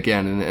by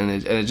again, and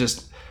it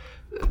just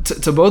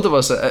to both of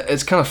us,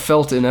 it's kind of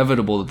felt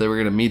inevitable that they were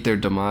going to meet their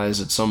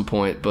demise at some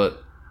point,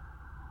 but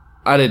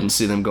I didn't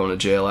see them going to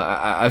jail.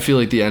 I feel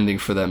like the ending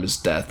for them is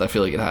death. I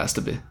feel like it has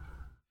to be.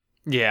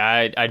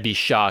 Yeah, I'd be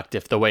shocked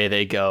if the way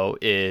they go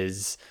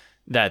is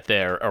that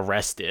they're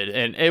arrested.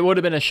 And it would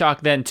have been a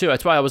shock then, too.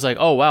 That's why I was like,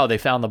 oh, wow, they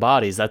found the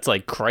bodies. That's,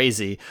 like,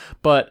 crazy.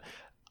 But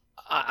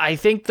I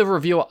think the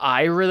reveal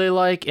I really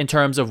like in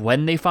terms of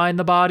when they find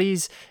the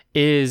bodies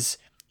is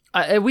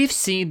we've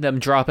seen them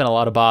dropping a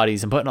lot of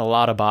bodies and putting a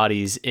lot of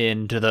bodies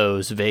into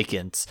those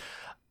vacants.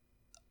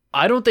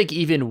 I don't think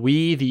even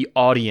we, the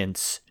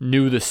audience,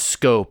 knew the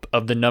scope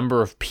of the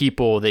number of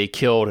people they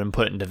killed and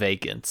put into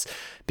vacants.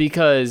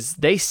 Because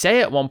they say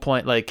at one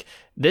point, like,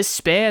 this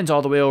spans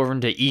all the way over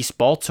into East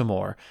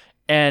Baltimore.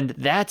 And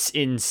that's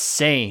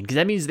insane, because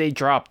that means they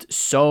dropped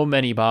so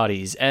many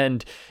bodies.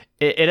 And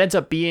it ends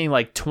up being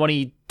like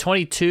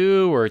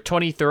 22 or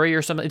 23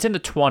 or something. It's in the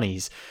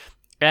 20s.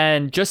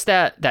 And just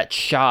that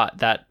shot,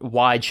 that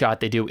wide shot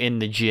they do in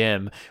the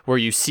gym where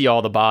you see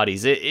all the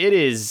bodies, it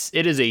is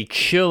a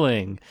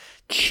chilling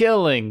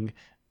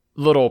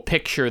little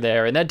picture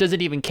there. And that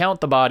doesn't even count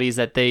the bodies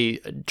that they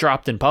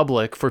dropped in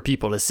public for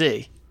people to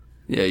see.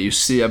 Yeah, you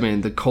see, I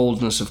mean, the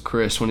coldness of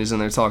Chris when he's in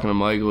there talking to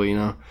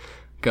Michael,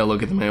 gotta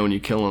look at the man when you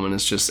kill him, and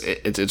it's just,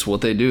 it's what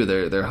they do.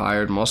 They're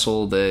hired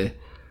muscle. They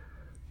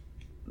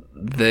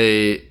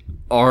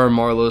are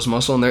Marlowe's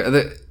muscle,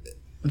 and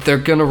they're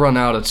gonna run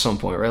out at some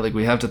point, right? Like,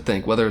 we have to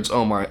think whether it's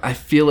Omar. I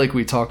feel like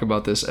we talk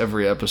about this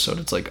every episode.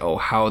 It's like, oh,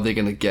 how are they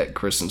gonna get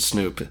Chris and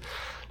Snoop? Do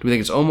we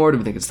think it's Omar? Do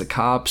we think it's the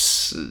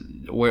cops?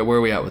 Where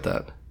are we at with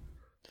that?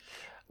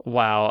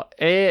 Wow,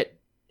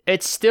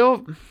 it's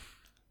still,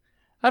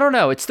 I don't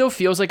know. It still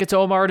feels like it's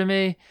Omar to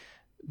me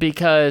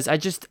because I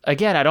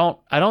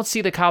don't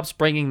see the cops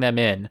bringing them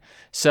in.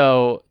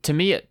 So to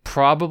me, it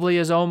probably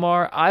is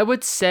Omar. I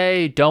would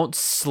say don't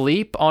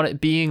sleep on it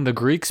being the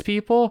Greeks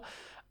people.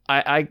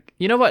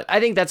 You know what?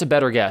 I think that's a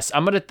better guess.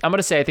 I'm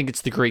gonna say I think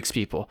it's the Greeks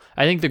people.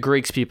 I think the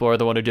Greeks people are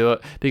the one to do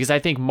it because I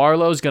think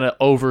Marlowe's gonna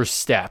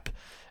overstep,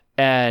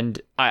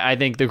 and I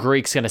think the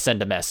Greeks gonna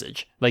send a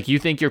message like, you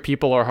think your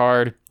people are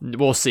hard?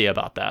 We'll see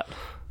about that.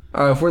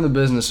 If we're in the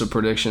business of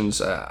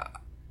predictions,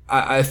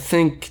 I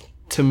think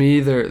to me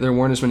there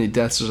weren't as many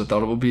deaths as I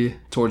thought it would be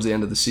towards the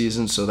end of the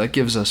season, so that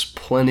gives us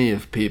plenty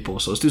of people.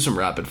 So let's do some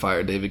rapid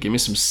fire, David. Give me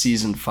some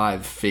season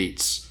 5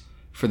 fates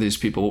for these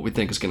people. What we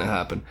think is gonna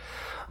happen.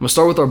 I'm gonna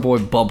start with our boy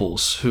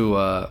Bubbles, who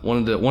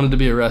wanted to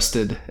be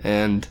arrested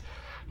and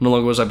no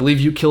longer was. I believe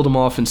you killed him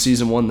off in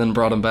season 1, then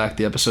brought him back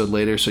the episode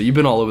later. So you've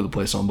been all over the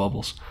place on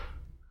Bubbles.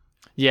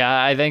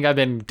 Yeah, I think I've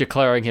been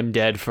declaring him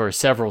dead for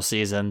several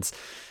seasons.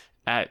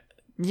 I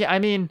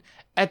mean,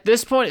 at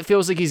this point, it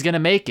feels like he's gonna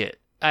make it.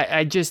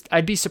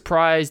 I'd be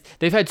surprised.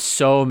 They've had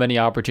so many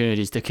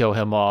opportunities to kill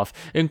him off,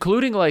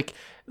 including like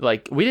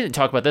we didn't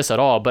talk about this at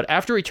all, but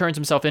after he turns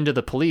himself into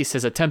the police,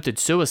 his attempted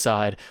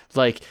suicide,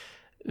 like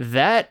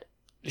that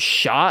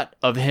shot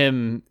of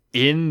him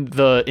in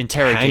the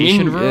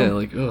interrogation room, yeah,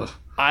 like, ugh.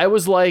 I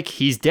was like,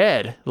 he's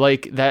dead.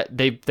 Like that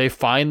they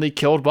finally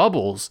killed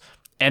Bubbles,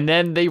 and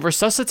then they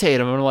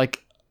resuscitate him, and I'm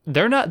like,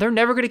 they're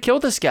never gonna kill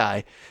this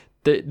guy.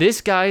 This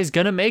guy is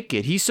gonna make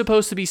it. He's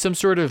supposed to be some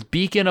sort of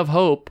beacon of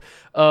hope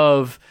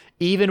of,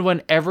 even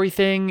when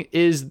everything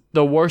is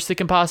the worst it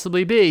can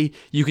possibly be,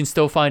 you can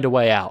still find a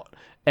way out.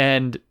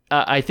 And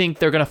I think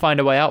they're going to find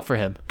a way out for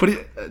him. But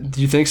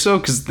do you think so?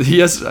 Because he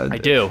has... I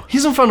do. He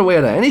hasn't found a way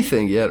out of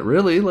anything yet,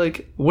 really.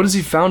 Like, what has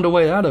he found a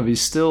way out of?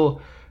 He's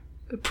still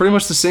pretty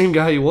much the same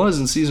guy he was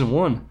in season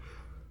 1.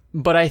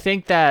 But I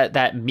think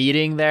that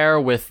meeting there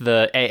with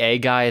the AA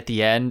guy at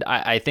the end,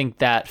 I think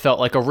that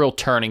felt like a real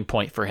turning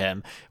point for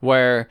him,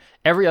 where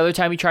every other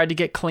time he tried to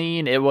get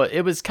clean, it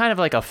was kind of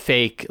like a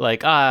fake,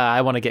 like,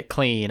 I want to get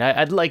clean.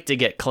 I'd like to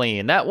get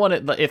clean. That one,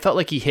 it felt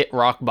like he hit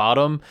rock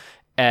bottom,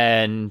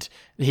 and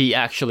he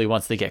actually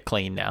wants to get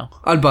clean now.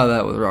 I'd buy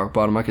that with rock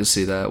bottom. I can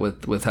see that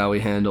with how he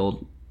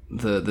handled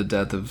the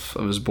death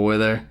of his boy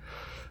there.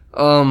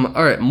 All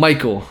right,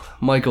 Michael.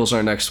 Michael's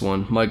our next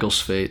one. Michael's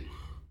fate.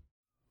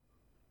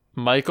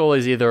 Michael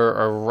is either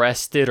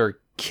arrested or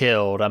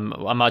killed.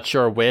 I'm not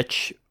sure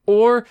which.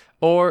 Or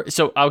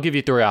so I'll give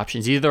you three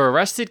options. Either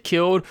arrested,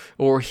 killed,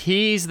 or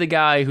he's the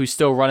guy who's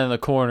still running the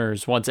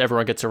corners once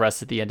everyone gets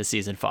arrested at the end of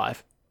season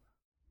 5.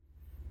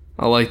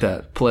 I like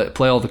that.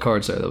 Play all the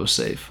cards there. That was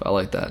safe. I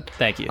like that.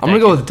 Thank you. I'm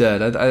going to go with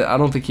dead. I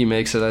don't think he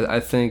makes it. I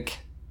think...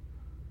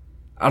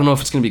 I don't know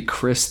if it's going to be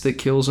Chris that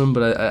kills him,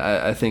 but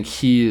I think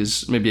he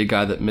is maybe a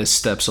guy that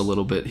missteps a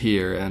little bit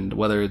here. And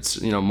whether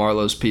it's,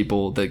 Marlowe's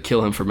people that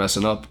kill him for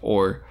messing up,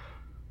 or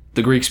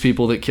the Greeks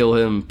people that kill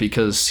him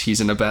because he's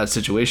in a bad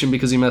situation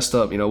because he messed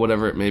up,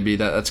 whatever it may be,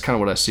 that's kind of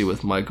what I see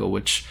with Michael,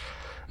 which,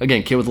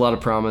 again, kid with a lot of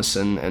promise,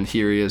 and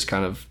here he is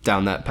kind of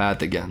down that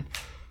path again.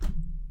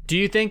 Do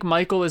you think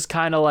Michael is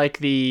kind of like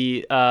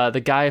the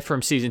guy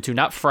from season 2,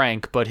 not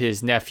Frank, but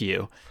his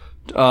nephew?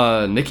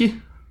 Nicky?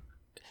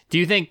 Do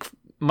you think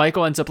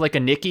Michael ends up like a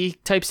Nicky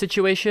type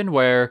situation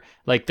where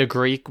like the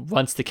Greek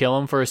wants to kill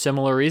him for a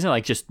similar reason,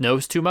 like just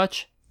knows too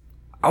much?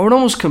 I would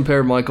almost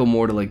compare Michael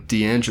more to like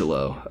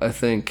D'Angelo. I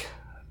think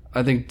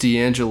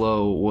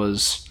D'Angelo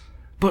was,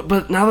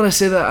 but now that I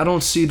say that, I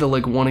don't see the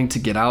like wanting to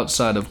get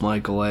outside of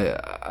Michael.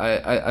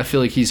 I feel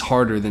like he's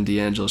harder than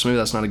D'Angelo, so maybe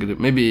that's not a good.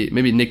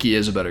 Maybe Nicky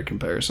is a better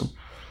comparison.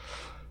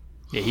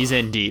 Yeah, he's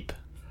in deep.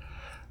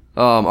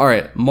 All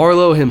right,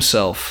 Marlo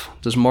himself.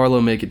 Does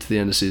Marlo make it to the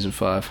end of season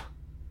 5?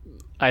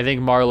 I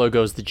think Marlo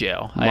goes to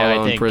jail. Marlo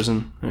I think in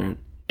prison. All right.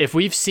 If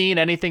we've seen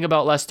anything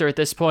about Lester at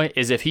this point,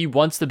 is if he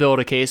wants to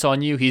build a case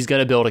on you, he's going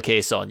to build a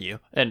case on you.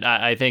 And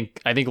I think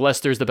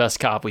Lester's the best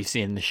cop we've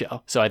seen in the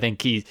show. So I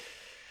think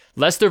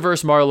Lester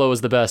versus Marlo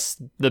is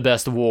the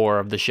best war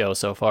of the show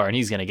so far, and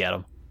he's going to get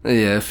him.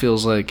 Yeah, it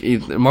feels like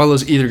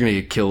Marlo's either going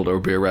to get killed or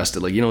be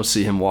arrested. Like, you don't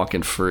see him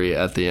walking free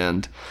at the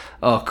end.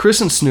 Chris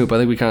and Snoop, I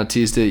think we kind of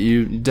teased it.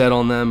 You dead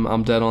on them,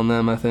 I'm dead on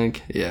them, I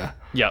think. Yeah.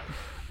 Yep.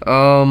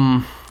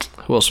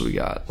 Who else we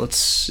got? Let's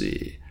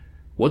see.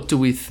 What do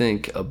we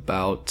think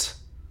about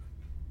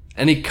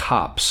any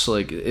cops?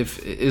 Like,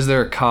 is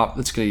there a cop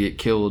that's going to get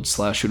killed /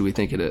 who do we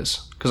think it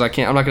is? Because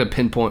I'm not going to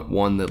pinpoint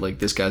one that like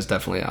this guy's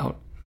definitely out.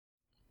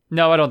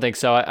 No, I don't think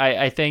so.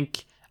 I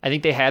think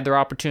they had their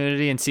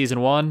opportunity in season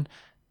 1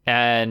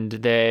 and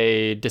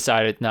they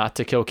decided not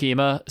to kill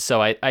Kima.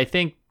 So I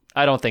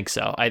don't think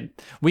so.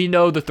 We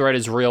know the threat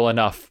is real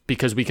enough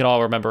because we can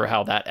all remember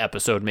how that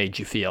episode made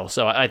you feel.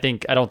 So I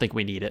don't think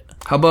we need it.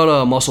 How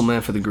about Muscle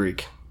Man for the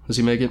Greek? Does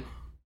he make it?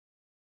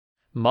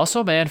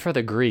 Muscle Man for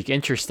the Greek,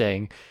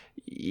 interesting.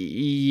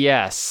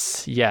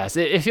 Yes.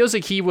 It feels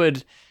like he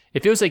would.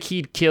 It feels like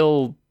he'd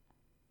kill.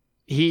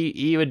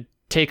 He would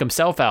take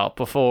himself out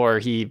before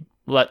he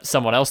let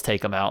someone else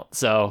take him out.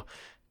 So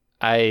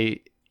I'm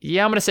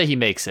gonna say he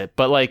makes it,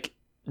 but like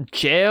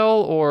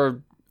jail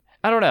or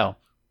I don't know.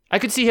 I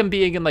could see him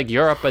being in like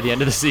Europe by the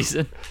end of the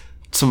season.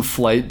 Some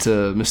flight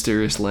to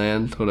mysterious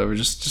land, whatever.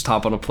 Just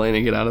hop on a plane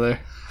and get out of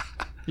there.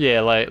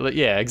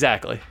 Yeah,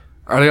 exactly.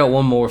 All right, I got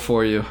one more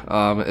for you.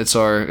 It's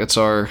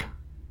our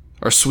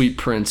sweet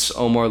prince,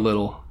 Omar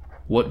Little.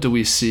 What do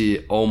we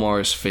see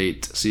Omar's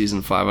fate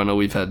season 5? I know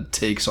we've had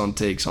takes on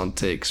takes on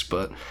takes,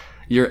 but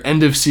your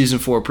end of season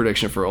 4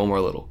 prediction for Omar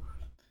Little.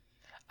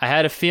 I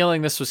had a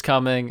feeling this was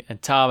coming,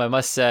 and Tom, I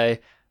must say,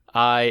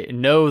 I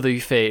know the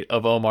fate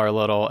of Omar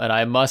Little, and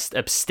I must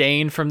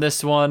abstain from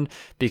this one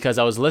because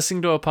I was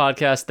listening to a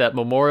podcast that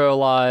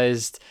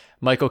memorialized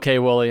Michael K.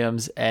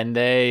 Williams, and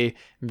they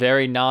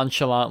very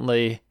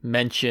nonchalantly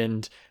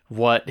mentioned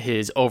what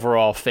his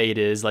overall fate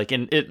is. Like,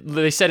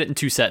 they said it in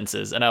 2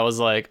 sentences, and I was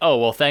like, oh,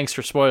 well, thanks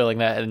for spoiling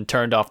that, and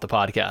turned off the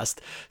podcast.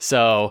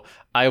 So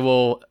I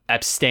will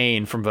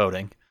abstain from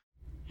voting.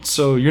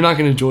 So you're not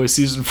going to enjoy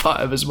season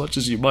 5 as much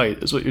as you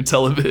might, is what you're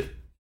telling me.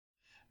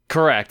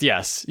 Correct,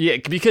 yes. Yeah,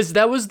 because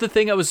that was the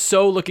thing I was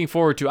so looking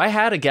forward to. I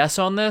had a guess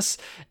on this,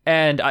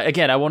 and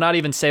I will not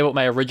even say what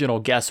my original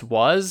guess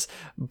was,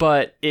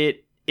 but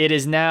it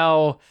is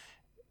now...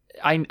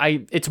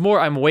 it's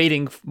more I'm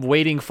waiting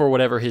for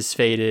whatever his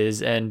fate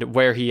is and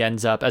where he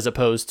ends up, as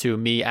opposed to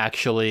me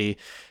actually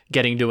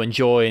getting to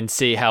enjoy and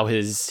see how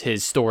his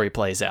story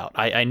plays out.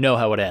 I know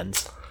how it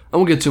ends. I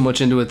won't get too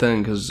much into it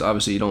then, because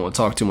obviously you don't want to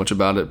talk too much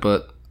about it,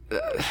 but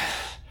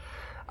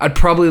I'd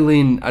probably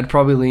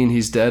lean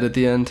he's dead at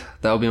the end.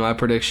 That would be my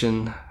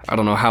prediction. I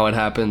don't know how it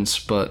happens,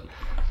 but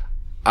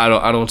I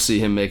don't see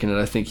him making it.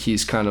 I think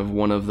he's kind of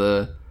one of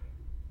the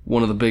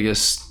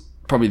biggest,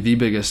 probably the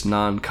biggest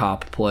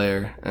non-cop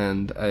player,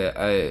 and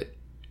I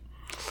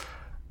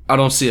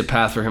don't see a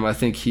path for him. I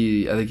think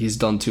he's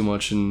done too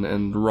much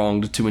and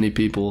wronged too many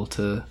people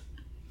to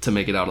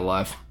make it out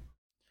alive.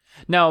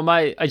 Now,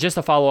 just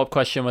a follow-up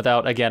question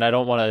without, again, I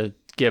don't want to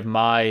give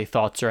my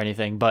thoughts or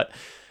anything, but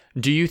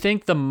do you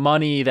think the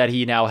money that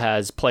he now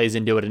has plays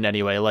into it in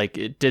any way? Like,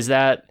 is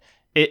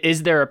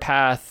there a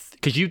path,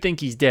 because you think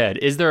he's dead,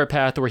 is there a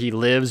path where he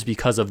lives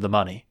because of the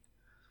money?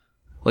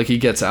 Like he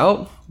gets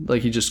out?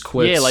 Like he just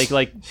quits? Yeah,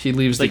 like he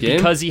leaves the game?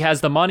 Because he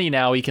has the money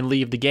now, he can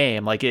leave the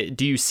game. Like,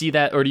 do you see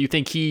that, or do you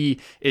think he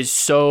is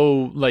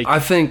so, like... I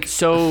think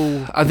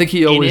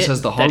he always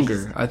has the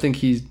hunger. I think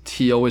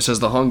he always has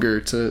the hunger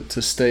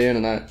to stay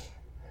in, and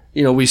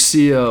we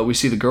see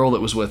the girl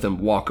that was with him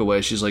walk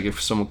away. She's like,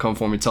 if someone come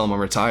for me, tell him I'm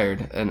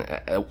retired. And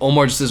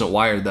Omar just isn't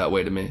wired that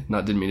way to me.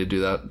 Didn't mean to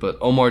do that, but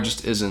Omar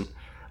just isn't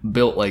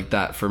built like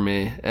that for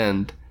me.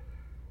 And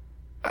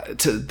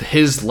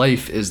his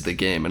life is the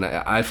game, and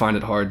I find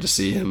it hard to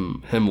see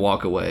him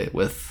walk away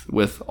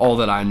with all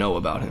that I know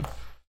about him.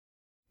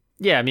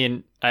 Yeah, I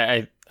mean,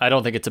 I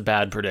don't think it's a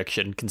bad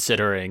prediction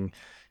considering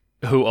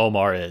who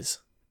Omar is.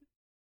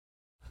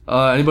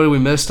 Anybody we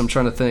missed? I'm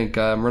trying to think.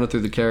 I'm running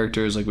through the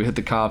characters. Like, we hit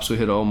the cops, we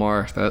hit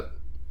Omar.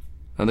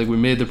 I think we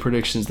made the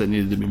predictions that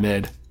needed to be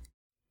made.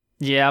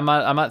 Yeah, I'm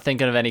not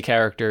thinking of any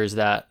characters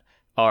that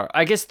are.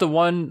 I guess the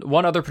one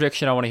other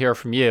prediction I want to hear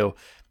from you.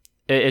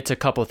 It's a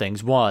couple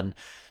things. One,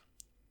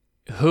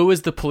 who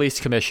is the police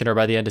commissioner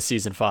by the end of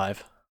season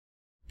 5?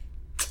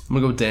 I'm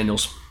gonna go with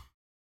Daniels.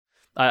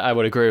 I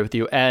would agree with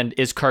you. And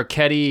is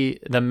Carcetti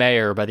the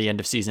mayor by the end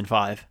of season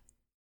 5?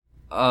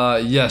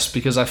 Yes,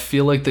 because I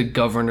feel like the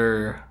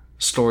governor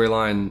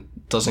storyline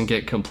doesn't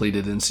get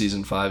completed in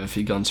season 5 if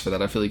he guns for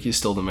that. I feel like he's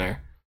still the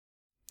mayor.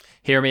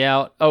 Hear me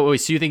out. Oh, wait,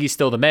 so you think he's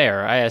still the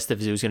mayor? I asked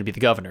if he was going to be the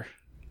governor.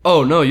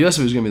 Oh, no, you asked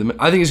if he was going to be the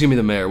mayor. I think he's going to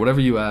be the mayor. Whatever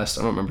you asked,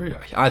 I don't remember.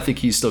 I think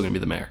he's still going to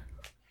be the mayor.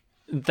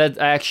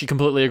 That I actually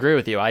completely agree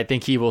with you. I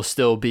think he will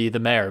still be the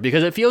mayor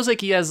because it feels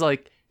like he has,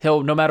 like,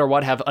 he'll, no matter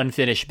what, have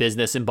unfinished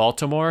business in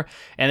Baltimore,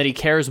 and that he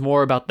cares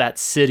more about that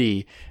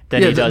city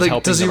than he does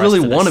helping. Does he really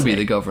want to be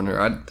the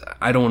governor?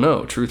 I don't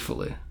know,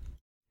 truthfully.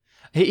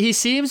 He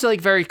seems like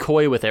very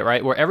coy with it,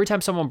 right? Where every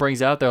time someone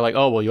brings out, they're like,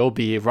 "Oh, well, you'll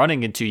be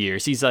running in 2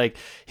 years." He's like,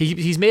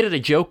 he's made it a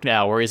joke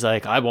now, where he's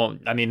like, "I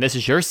won't. I mean, this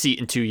is your seat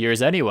in 2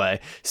 years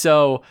anyway."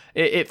 So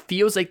it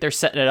feels like they're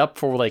setting it up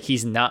for like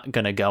he's not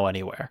gonna go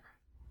anywhere.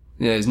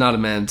 Yeah, he's not a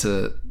man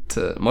to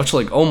much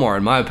like Omar,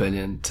 in my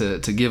opinion, to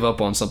give up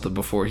on something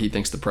before he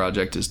thinks the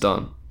project is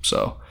done.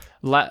 So,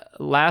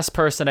 last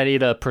person I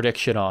need a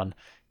prediction on: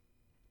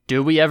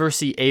 do we ever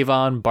see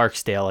Avon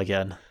Barksdale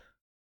again?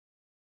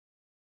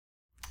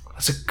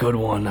 That's a good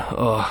one.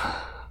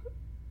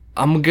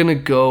 I'm gonna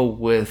go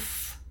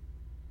with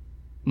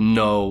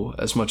no,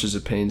 as much as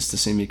it pains to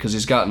see me, because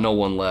he's got no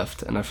one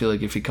left, and I feel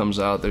like if he comes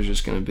out, there's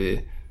just gonna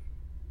be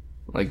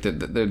like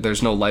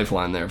there's no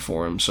lifeline there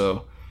for him.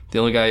 So the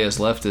only guy he has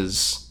left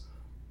is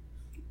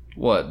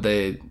what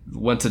they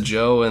went to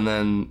Joe, and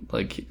then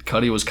like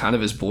Cuddy was kind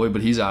of his boy,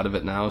 but he's out of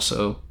it now,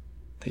 so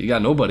he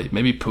got nobody.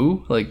 Maybe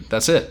Pooh. Like,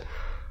 that's it.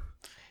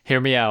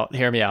 Hear me out.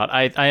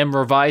 I am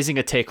revising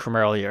a take from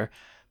earlier.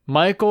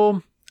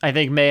 Michael, I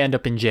think, may end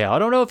up in jail. I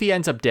don't know if he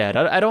ends up dead.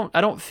 I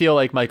don't feel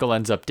like Michael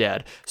ends up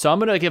dead. So I'm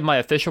going to give my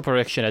official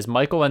prediction as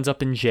Michael ends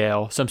up in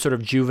jail, some sort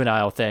of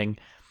juvenile thing.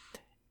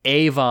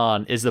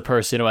 Avon is the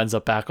person who ends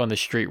up back on the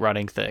street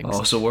running things.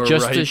 Oh, so we're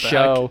just right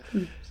to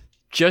back.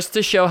 Just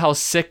to show how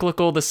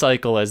cyclical the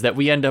cycle is, that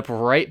we end up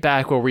right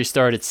back where we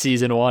started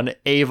season 1.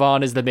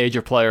 Avon is the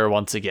major player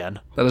once again.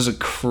 That is a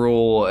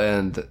cruel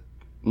and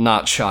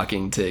not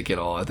shocking take at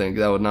all. I think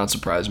that would not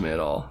surprise me at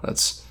all.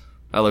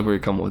 I like where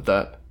you're coming with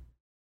that.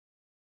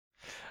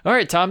 All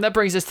right, Tom, that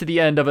brings us to the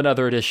end of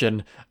another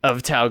edition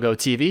of Talgo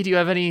TV. Do you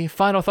have any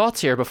final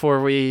thoughts here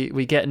before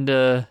we get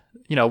into,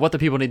 what the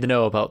people need to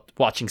know about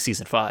watching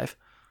season 5?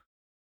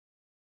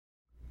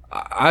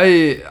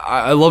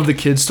 I love the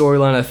kids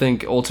storyline. I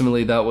think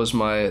ultimately that was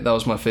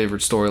my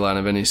favorite storyline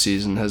of any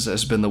season,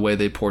 has been the way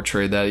they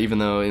portrayed that, even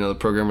though the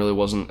program really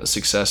wasn't a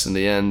success in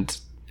the end.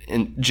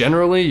 And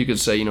generally, you could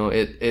say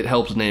it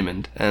helped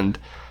Namond, and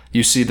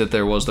you see that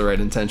there was the right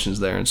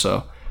intentions there, and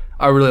so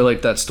I really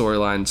liked that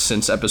storyline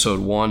since episode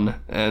 1,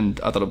 and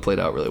I thought it played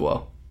out really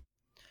well.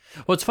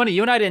 Well, it's funny,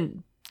 you and I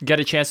didn't get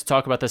a chance to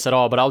talk about this at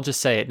all, but I'll just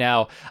say it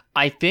now.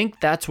 I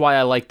think that's why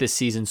I like this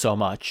season so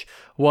much,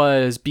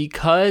 was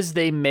because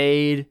they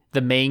made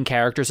the main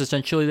characters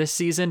essentially this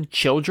season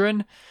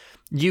children.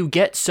 You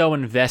get so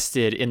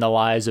invested in the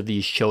lives of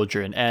these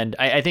children, and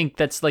I think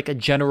that's like a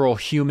general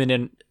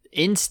human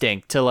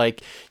instinct to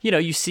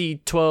you see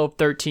 12,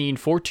 13,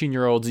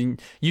 14-year-olds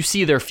and you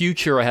see their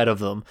future ahead of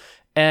them.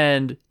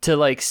 And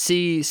to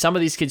see some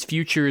of these kids'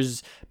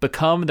 futures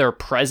become their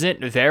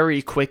present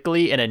very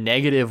quickly in a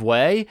negative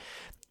way,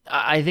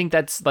 I think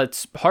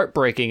that's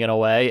heartbreaking in a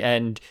way,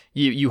 and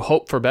you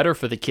hope for better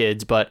for the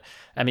kids. But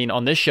I mean,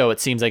 on this show, it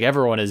seems like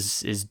everyone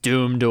is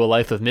doomed to a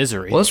life of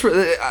misery. Well,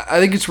 I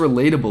think it's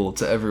relatable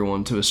to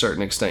everyone to a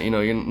certain extent.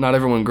 Not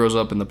everyone grows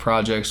up in the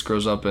projects,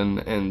 grows up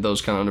in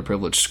those kind of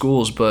underprivileged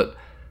schools, but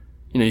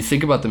you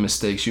think about the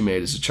mistakes you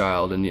made as a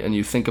child, and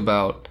you think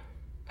about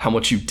how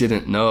much you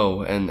didn't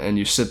know, and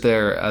you sit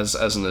there as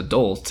an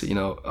adult,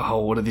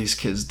 what do these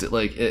kids do?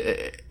 Like,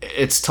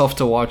 it's tough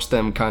to watch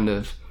them kind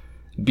of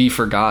be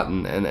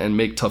forgotten and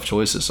make tough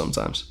choices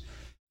sometimes.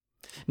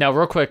 Now,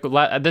 real quick,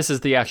 this is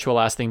the actual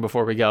last thing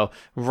before we go.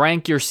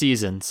 Rank your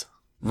seasons.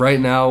 Right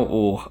now,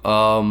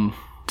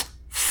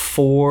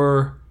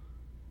 4,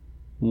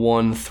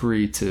 1,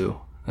 3,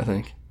 2, I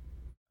think.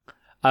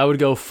 I would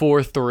go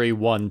 4, 3,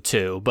 1,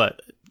 2,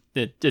 but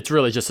it's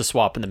really just a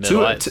swap in the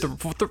middle. I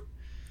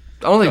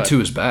don't think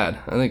 2 is bad.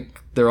 I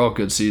think they're all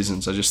good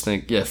seasons. I just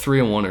think, 3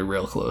 and 1 are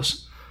real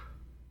close.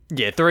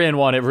 Yeah, 3 and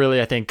 1, it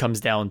really, I think, comes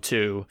down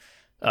to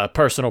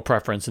personal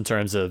preference in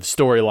terms of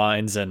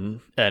storylines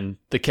and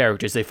the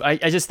characters. I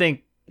just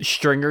think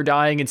Stringer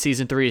dying in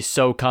season 3 is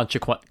so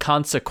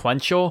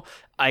consequential.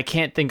 I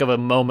can't think of a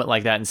moment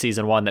like that in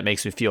season 1 that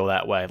makes me feel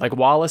that way. Like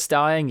Wallace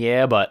dying,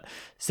 yeah, but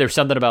there's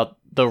something about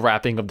the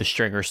wrapping of the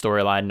Stringer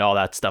storyline and all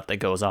that stuff that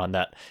goes on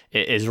that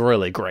is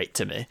really great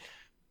to me.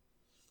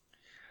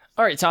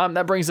 All right, Tom,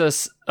 that brings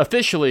us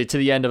officially to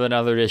the end of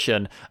another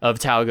edition of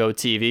Talgo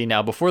TV.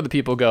 Now, before the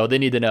people go, they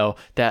need to know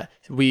that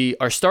we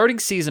are starting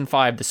season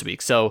 5 this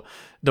week. So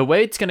the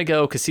way it's going to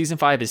go, because season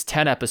 5 is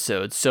 10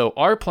 episodes. So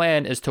our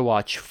plan is to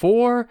watch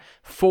 4,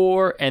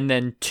 4, and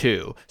then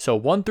 2. So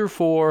 1 through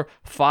 4,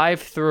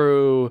 5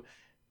 through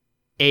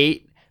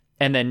 8,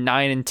 and then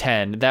 9 and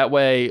 10. That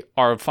way,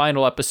 our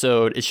final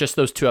episode is just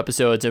those 2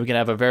 episodes, and we can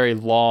have a very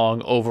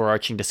long,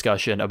 overarching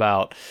discussion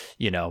about,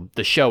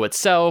 the show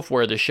itself,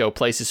 where the show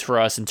places for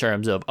us in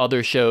terms of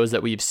other shows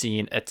that we've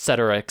seen,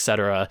 etc.,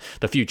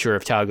 the future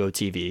of Talgo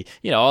TV,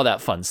 all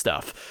that fun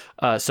stuff.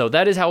 So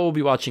that is how we'll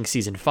be watching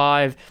season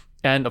 5.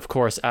 And of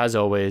course, as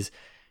always,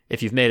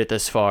 if you've made it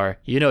this far,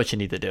 you know what you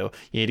need to do.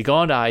 You need to go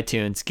onto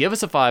iTunes, give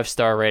us a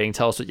 5-star rating,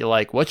 tell us what you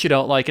like, what you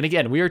don't like. And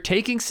again, we are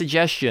taking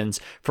suggestions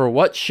for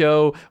what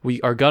show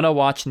we are going to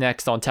watch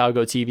next on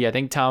Talgo TV. I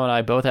think Tom and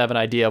I both have an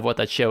idea of what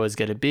that show is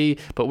going to be,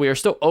 but we are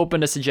still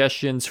open to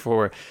suggestions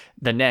for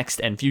the next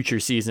and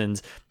future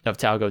seasons of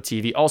Talgo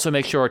TV. Also,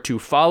 make sure to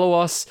follow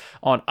us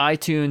on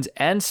iTunes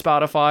and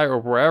Spotify or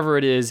wherever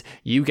it is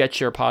you get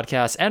your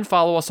podcasts, and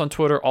follow us on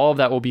Twitter. All of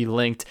that will be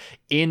linked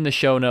in the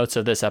show notes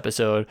of this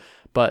episode.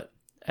 But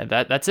and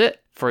that's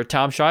it. For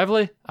Tom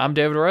Shively, I'm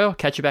David Arroyo.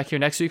 Catch you back here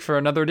next week for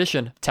another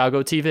edition of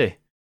Talgo TV.